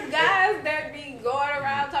saying. Them guys that be going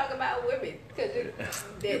around talking about women, because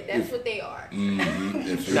that's what they are.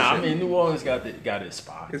 Nah, I mean, New Orleans got its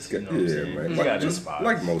spots. It's You got, know what I'm yeah, saying? man. It's Like, got its just spots.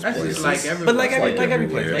 like most That's places. just like every But like place. every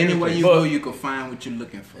everywhere. place. Anywhere you But- go, you can find what you're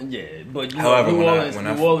looking for. Yeah, but you However, know, when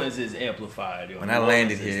I- New Orleans is amplified. Yo. When New I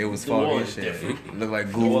landed Orleans here, it was New foggy Orleans as shit. different. It looked like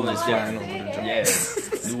New Google Orleans flying different. over the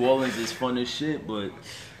Yeah, New Orleans is fun as shit, but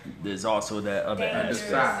there's also that other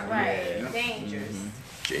Dangerous, aspect. right? Yeah. Dangerous.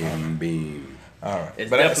 Jam Beam. All right, It's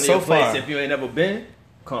but definitely so a place. far, If you ain't never been,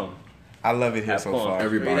 come. I love it here Have so fun. far.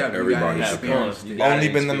 Everybody, Straight up, you everybody gotta should come. experience You it. gotta Only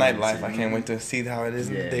been the experience nightlife. it. I can't wait to see how it is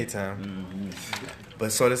in the Yeah. daytime.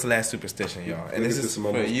 But so this last superstition, y'all, and Look this at is this for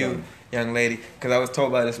almost you, done. young lady, because I was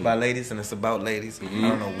told about this by ladies, and it's about ladies. I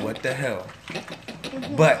don't know what the hell.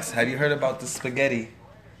 But have you heard about the spaghetti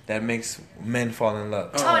that makes men fall in love?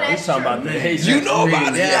 Oh, that's Talking true. about the Haitian. You know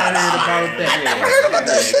about it. Yeah, I heard about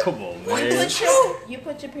that. Yeah, come on, man. You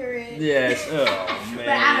put your period. Yes. Oh man. But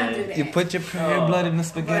I don't do that. You put your blood in the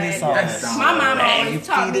spaghetti But sauce. that's dumb. my mama And you always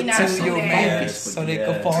taught feed me it not to to do your that. man Yes. so they Yeah.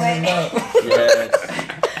 can fall in love. Yes.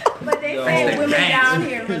 But they Yo. say women Thanks. down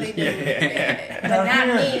here really do that. But not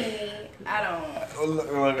me. I don't.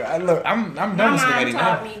 Look, I'm My done with mom spaghetti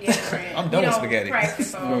taught now. me different. I'm done We with don't spaghetti.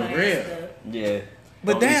 practice all For that real. stuff. Yeah.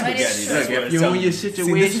 But Don't eat damn, spaghetti. Look, That's what if it's you're on telling your you. See, this is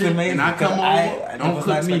situation amazing and I come because over, I don't never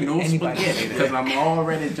cook me like no anybody spaghetti ate it. because I'm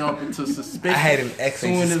already jumping to suspicion. I had an As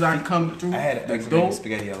excellent. soon as I come through I had the excellent door,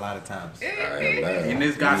 spaghetti a lot of times. and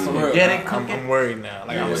this got Yeah. spaghetti I'm cooking, worried now.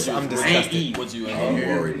 Like I'm I ain't disgusted. eating. What you in I'm love?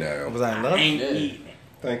 worried now. Was I in I love? ain't Yeah. eating.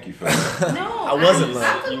 Thank you for that. No, I wasn't I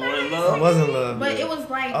love. cooked You my were in ass love? I wasn't in love. But it was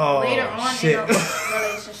like Oh, later on shit. in a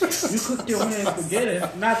relationship. You cooked your man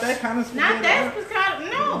spaghetti, not that kind of spaghetti. Not that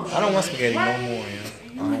because no. I don't want spaghetti no more.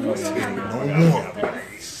 Yo. I don't want spaghetti no more.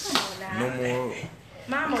 No more.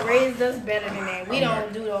 Mama raised us better than that. We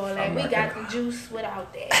don't do all that. I'm We not got gonna- the juice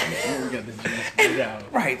without that. We got the juice spit out.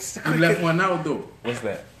 Right. You left one out though. What's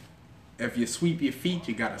that? If you sweep your feet,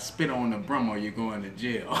 you gotta spit on the brum or you're going to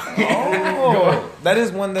jail. Oh, that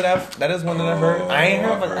is one that I've heard. I ain't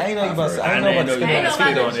heard. I ain't know you about. I ain't know I about didn't know spaghetti. you I ain't know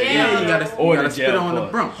spit about on the it. jail. Yeah, you gotta, Or you gotta the spit jail on the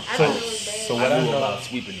part. brum. I So- thought it was bad. so I what I knew know- about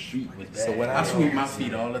sweeping the feet was bad. So what I I sweep my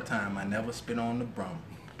feet all the time. I never spit on the brum.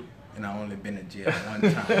 And I only been in jail one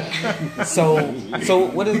time. So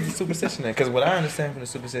what is the superstition then? Because what I understand from the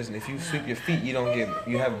superstition, if you sweep your feet,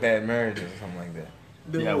 you have bad marriages or something like that.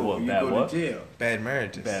 Yeah, what, You bad go what? to jail. Bad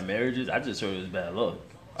marriages. Bad marriages? I just heard it was bad luck.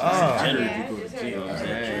 Oh, Generally, Yeah, I you go just to heard you know what I'm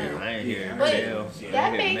that. saying? I ain't hearing But jail.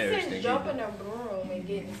 that makes sense. Jumping a broom and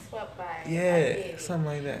getting swept by. I yeah, get it. something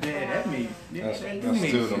like that. Yeah, that means. Yeah, That's, that I makes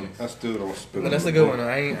still sense. don't. I still don't spit. But that's a good one.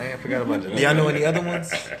 I ain't forgot about that. Do y'all know any other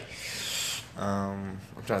ones? I'm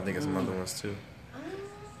trying to think of some other ones too.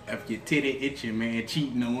 If your titty itching, man,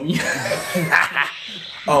 cheating on you.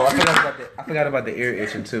 Oh, I forgot about the ear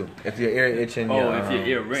itching too. If your ear itching, Oh, if your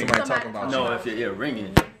ear ringing. somebody talking about No, you. if your ear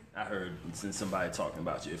ringing, I heard since somebody talking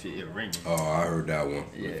about you. If your ear ringing, Oh, I heard that one.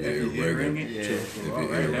 Yeah. If If your ear ringing. yeah. If your Alright,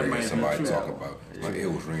 ear that might ringing, be somebody true. talking about. My ear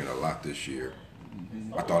was ringing a lot this year.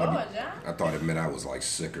 Oh, I thought Lord, John. I thought it meant I was like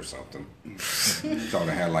sick or something. Thought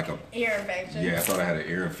I had like a Ear infection. I thought I had an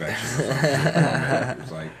ear infection. Or something. It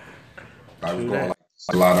was like I was going like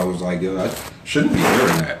a lot. I was like, yo, I shouldn't be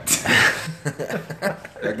hearing that.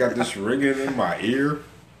 I got this ringing in my ear.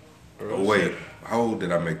 Oh wait, how old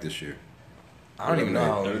did I make this year? I don't even know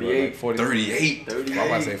how old you are. 38. 38. I'm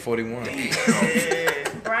about to say 41.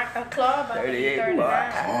 A claw about to be 38,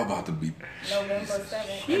 39. All about to be. November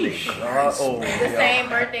 7th. oh, The same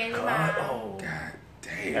birthday as mine. God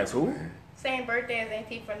damn. That's who? man. Same birthday as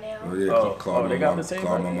Auntie Fernell. Oh yeah, Oh, Claude, oh, they my got mom, the same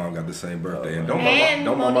Claude, my birthday? mom got the same birthday, and And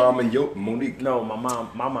don't my Monique. mom and your Monique, No, my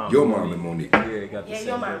mom. your mom and Monique. Yeah, got the Yeah, same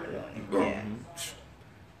your mom. birthday. Yeah.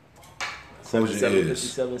 Close your ears.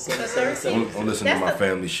 57, The 77, 13th. Don't listen to That's my the-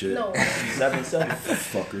 family shit. No. 77.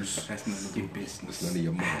 Fuckers. That's none of your business. That's none of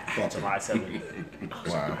your motherfuckers. July 7.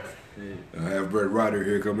 Wow. I have Brett Ryder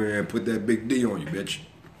here come in and put that big D on you, bitch.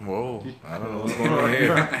 Whoa, I don't know what's going on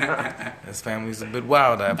here. This family's a bit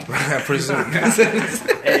wild, I presume.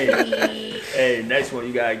 Hey, next one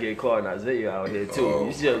you gotta get Claude and Isaiah out here too. Oh,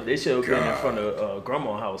 They should have been in God. front of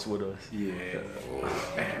Grandma's house with us. Yeah.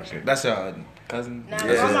 That's your cousin? Nah, That's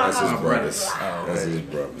Grandma's his house brothers. was loud. That's his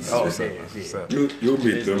brothers. Oh, What's up? yeah, What's yeah. up? You'll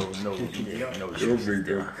meet There's them. no You'll meet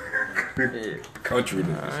them. Yeah. Country All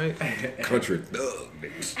niggas. right. Country thug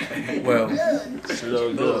niggas. Well,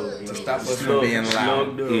 Slug dog. to stop us from being loud,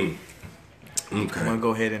 Slug dog. I'm Okay. gonna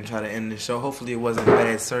go ahead and try to end the show. Hopefully, it wasn't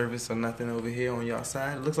bad service or nothing over here on y'all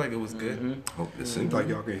side. It looks like it was good. Oh, it seems like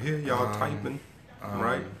y'all can hear y'all typing,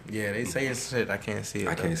 right? Yeah, they saying shit. I can't see it.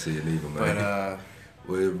 I though. can't see it either, man.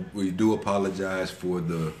 But we do apologize for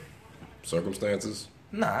the circumstances.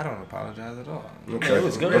 nah, I don't apologize at all. Okay. It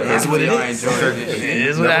was good. It is what it I is. enjoyed this It shit.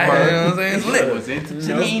 is what I. You know what I'm saying? It's lit. It was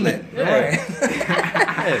entertaining. Right.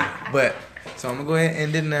 But so I'm gonna go ahead and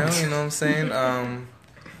end it now. You know what I'm saying?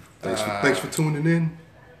 Thanks for tuning in.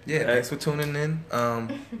 Yeah, thanks for tuning in.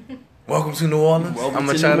 Welcome to New Orleans. Welcome I'm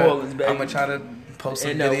gonna to try New to. Orleans, baby. I'm gonna try to post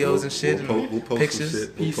some And, videos and shit We'll and post pictures. some shit.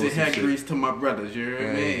 We'll Piece post of some hair shit. grease to my brothers, you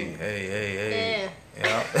heard Hey, me? hey. Yeah.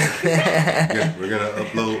 Yeah. Yeah, we're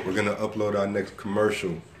gonna upload our next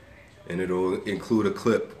commercial, and it'll include a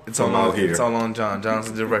clip It's from all out on. here. It's all on John.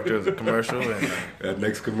 John's the director of the commercial. And, That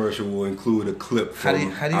next commercial will include a clip how from do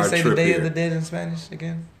you our say the trip Day here. of the Dead in Spanish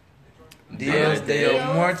again? Dios Dios de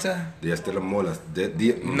los Muertos. Días de las Motas.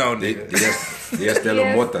 No, nigga. Días de las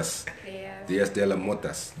Yes. Motas. Yeah. Días de las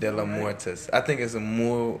Motas. De los Muertos. I think it's a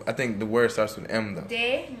more. I think the word starts with M though.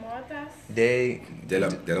 De Mortas. De. De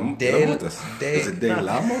las De- Motas. de- Is it de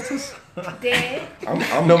las Motas? De.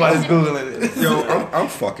 Nobody's googling it. Yo, I'm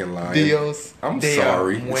fucking lying. Dios. I'm de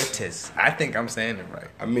sorry. Muertos. I think I'm saying it right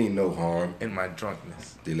I mean no harm. in my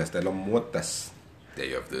drunkenness. Días de las Motas.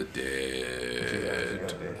 Day of the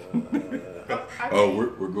Dead. Oh, we're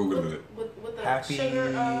googling it. With the Happy-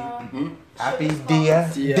 sugar, Happy sugar Dia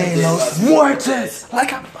sauce. de los Muertos.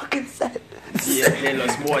 Like I fucking said. Dia de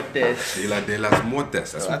los Muertos. Dia de las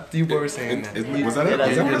Muertes. That's what You were saying that. was that it? Dia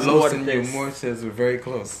Is de that los what Los and your Muertos. Mortes were very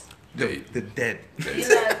close. Day, The dead.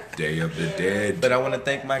 Day of the Dead. But I want to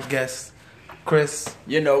thank my guest, Chris.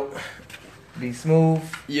 You know, Be smooth.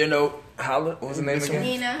 holla. What's the name again?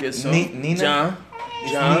 Nina. Good song. Nina?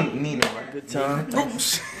 John. Nina, right? Good time.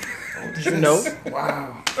 You know.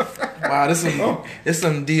 Wow, this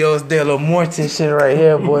some Dios de los Muertos shit right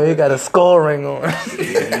here, boy. It got a skull ring on.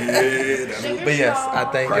 But yes, I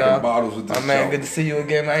thank Cracking y'all. bottles with My this man, show. good to see you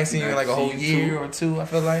again. Man. I ain't seen you in like a whole See you year too. or two, I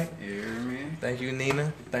feel like. Yeah, man. Thank you,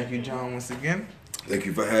 Nina. Thank you, John, once again. Thank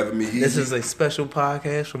you for having me. This is a special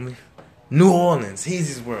podcast from New Orleans,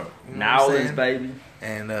 Heezy's World. You know what I'm Nowlands, saying? baby.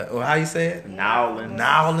 And well, how you say it? Nowlands.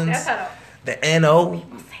 Nowlands. That's how The N-O.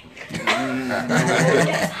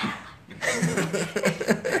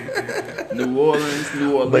 New Orleans.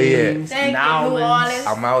 But yeah. Thank you, New Nowlands. Orleans.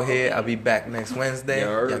 I'm out here. I'll be back next Wednesday. You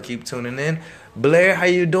heard. Y'all keep tuning in. Blair, how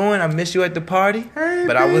you doing? I missed you at the party,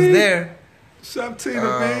 but I was there. What's up, Tina,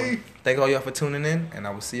 babe? Thank all y'all for tuning in, and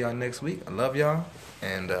I will see y'all next week. I love y'all,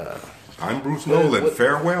 and I'm Bruce Nolan.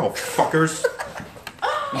 Farewell, fuckers.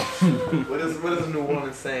 what is New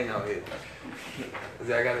Orleans saying out here?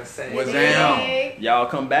 I gotta say. What's down? Hey. Y'all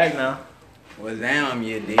come back now. What's down,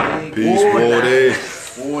 you dig? Peace, Woody.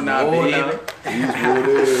 Oh, nah, baby. Peace,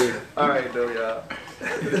 Woody. All right, though, y'all.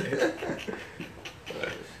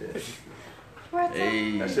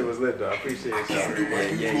 Hey. That shit was lit, though. I appreciate y'all.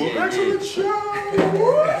 Yeah. Excellent show.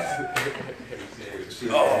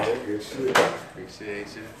 Appreciate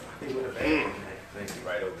you. Thank you.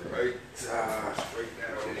 Right over there. Right. Straight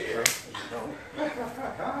down there.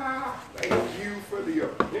 Thank you for the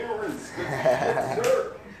appearance. Good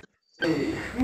sir.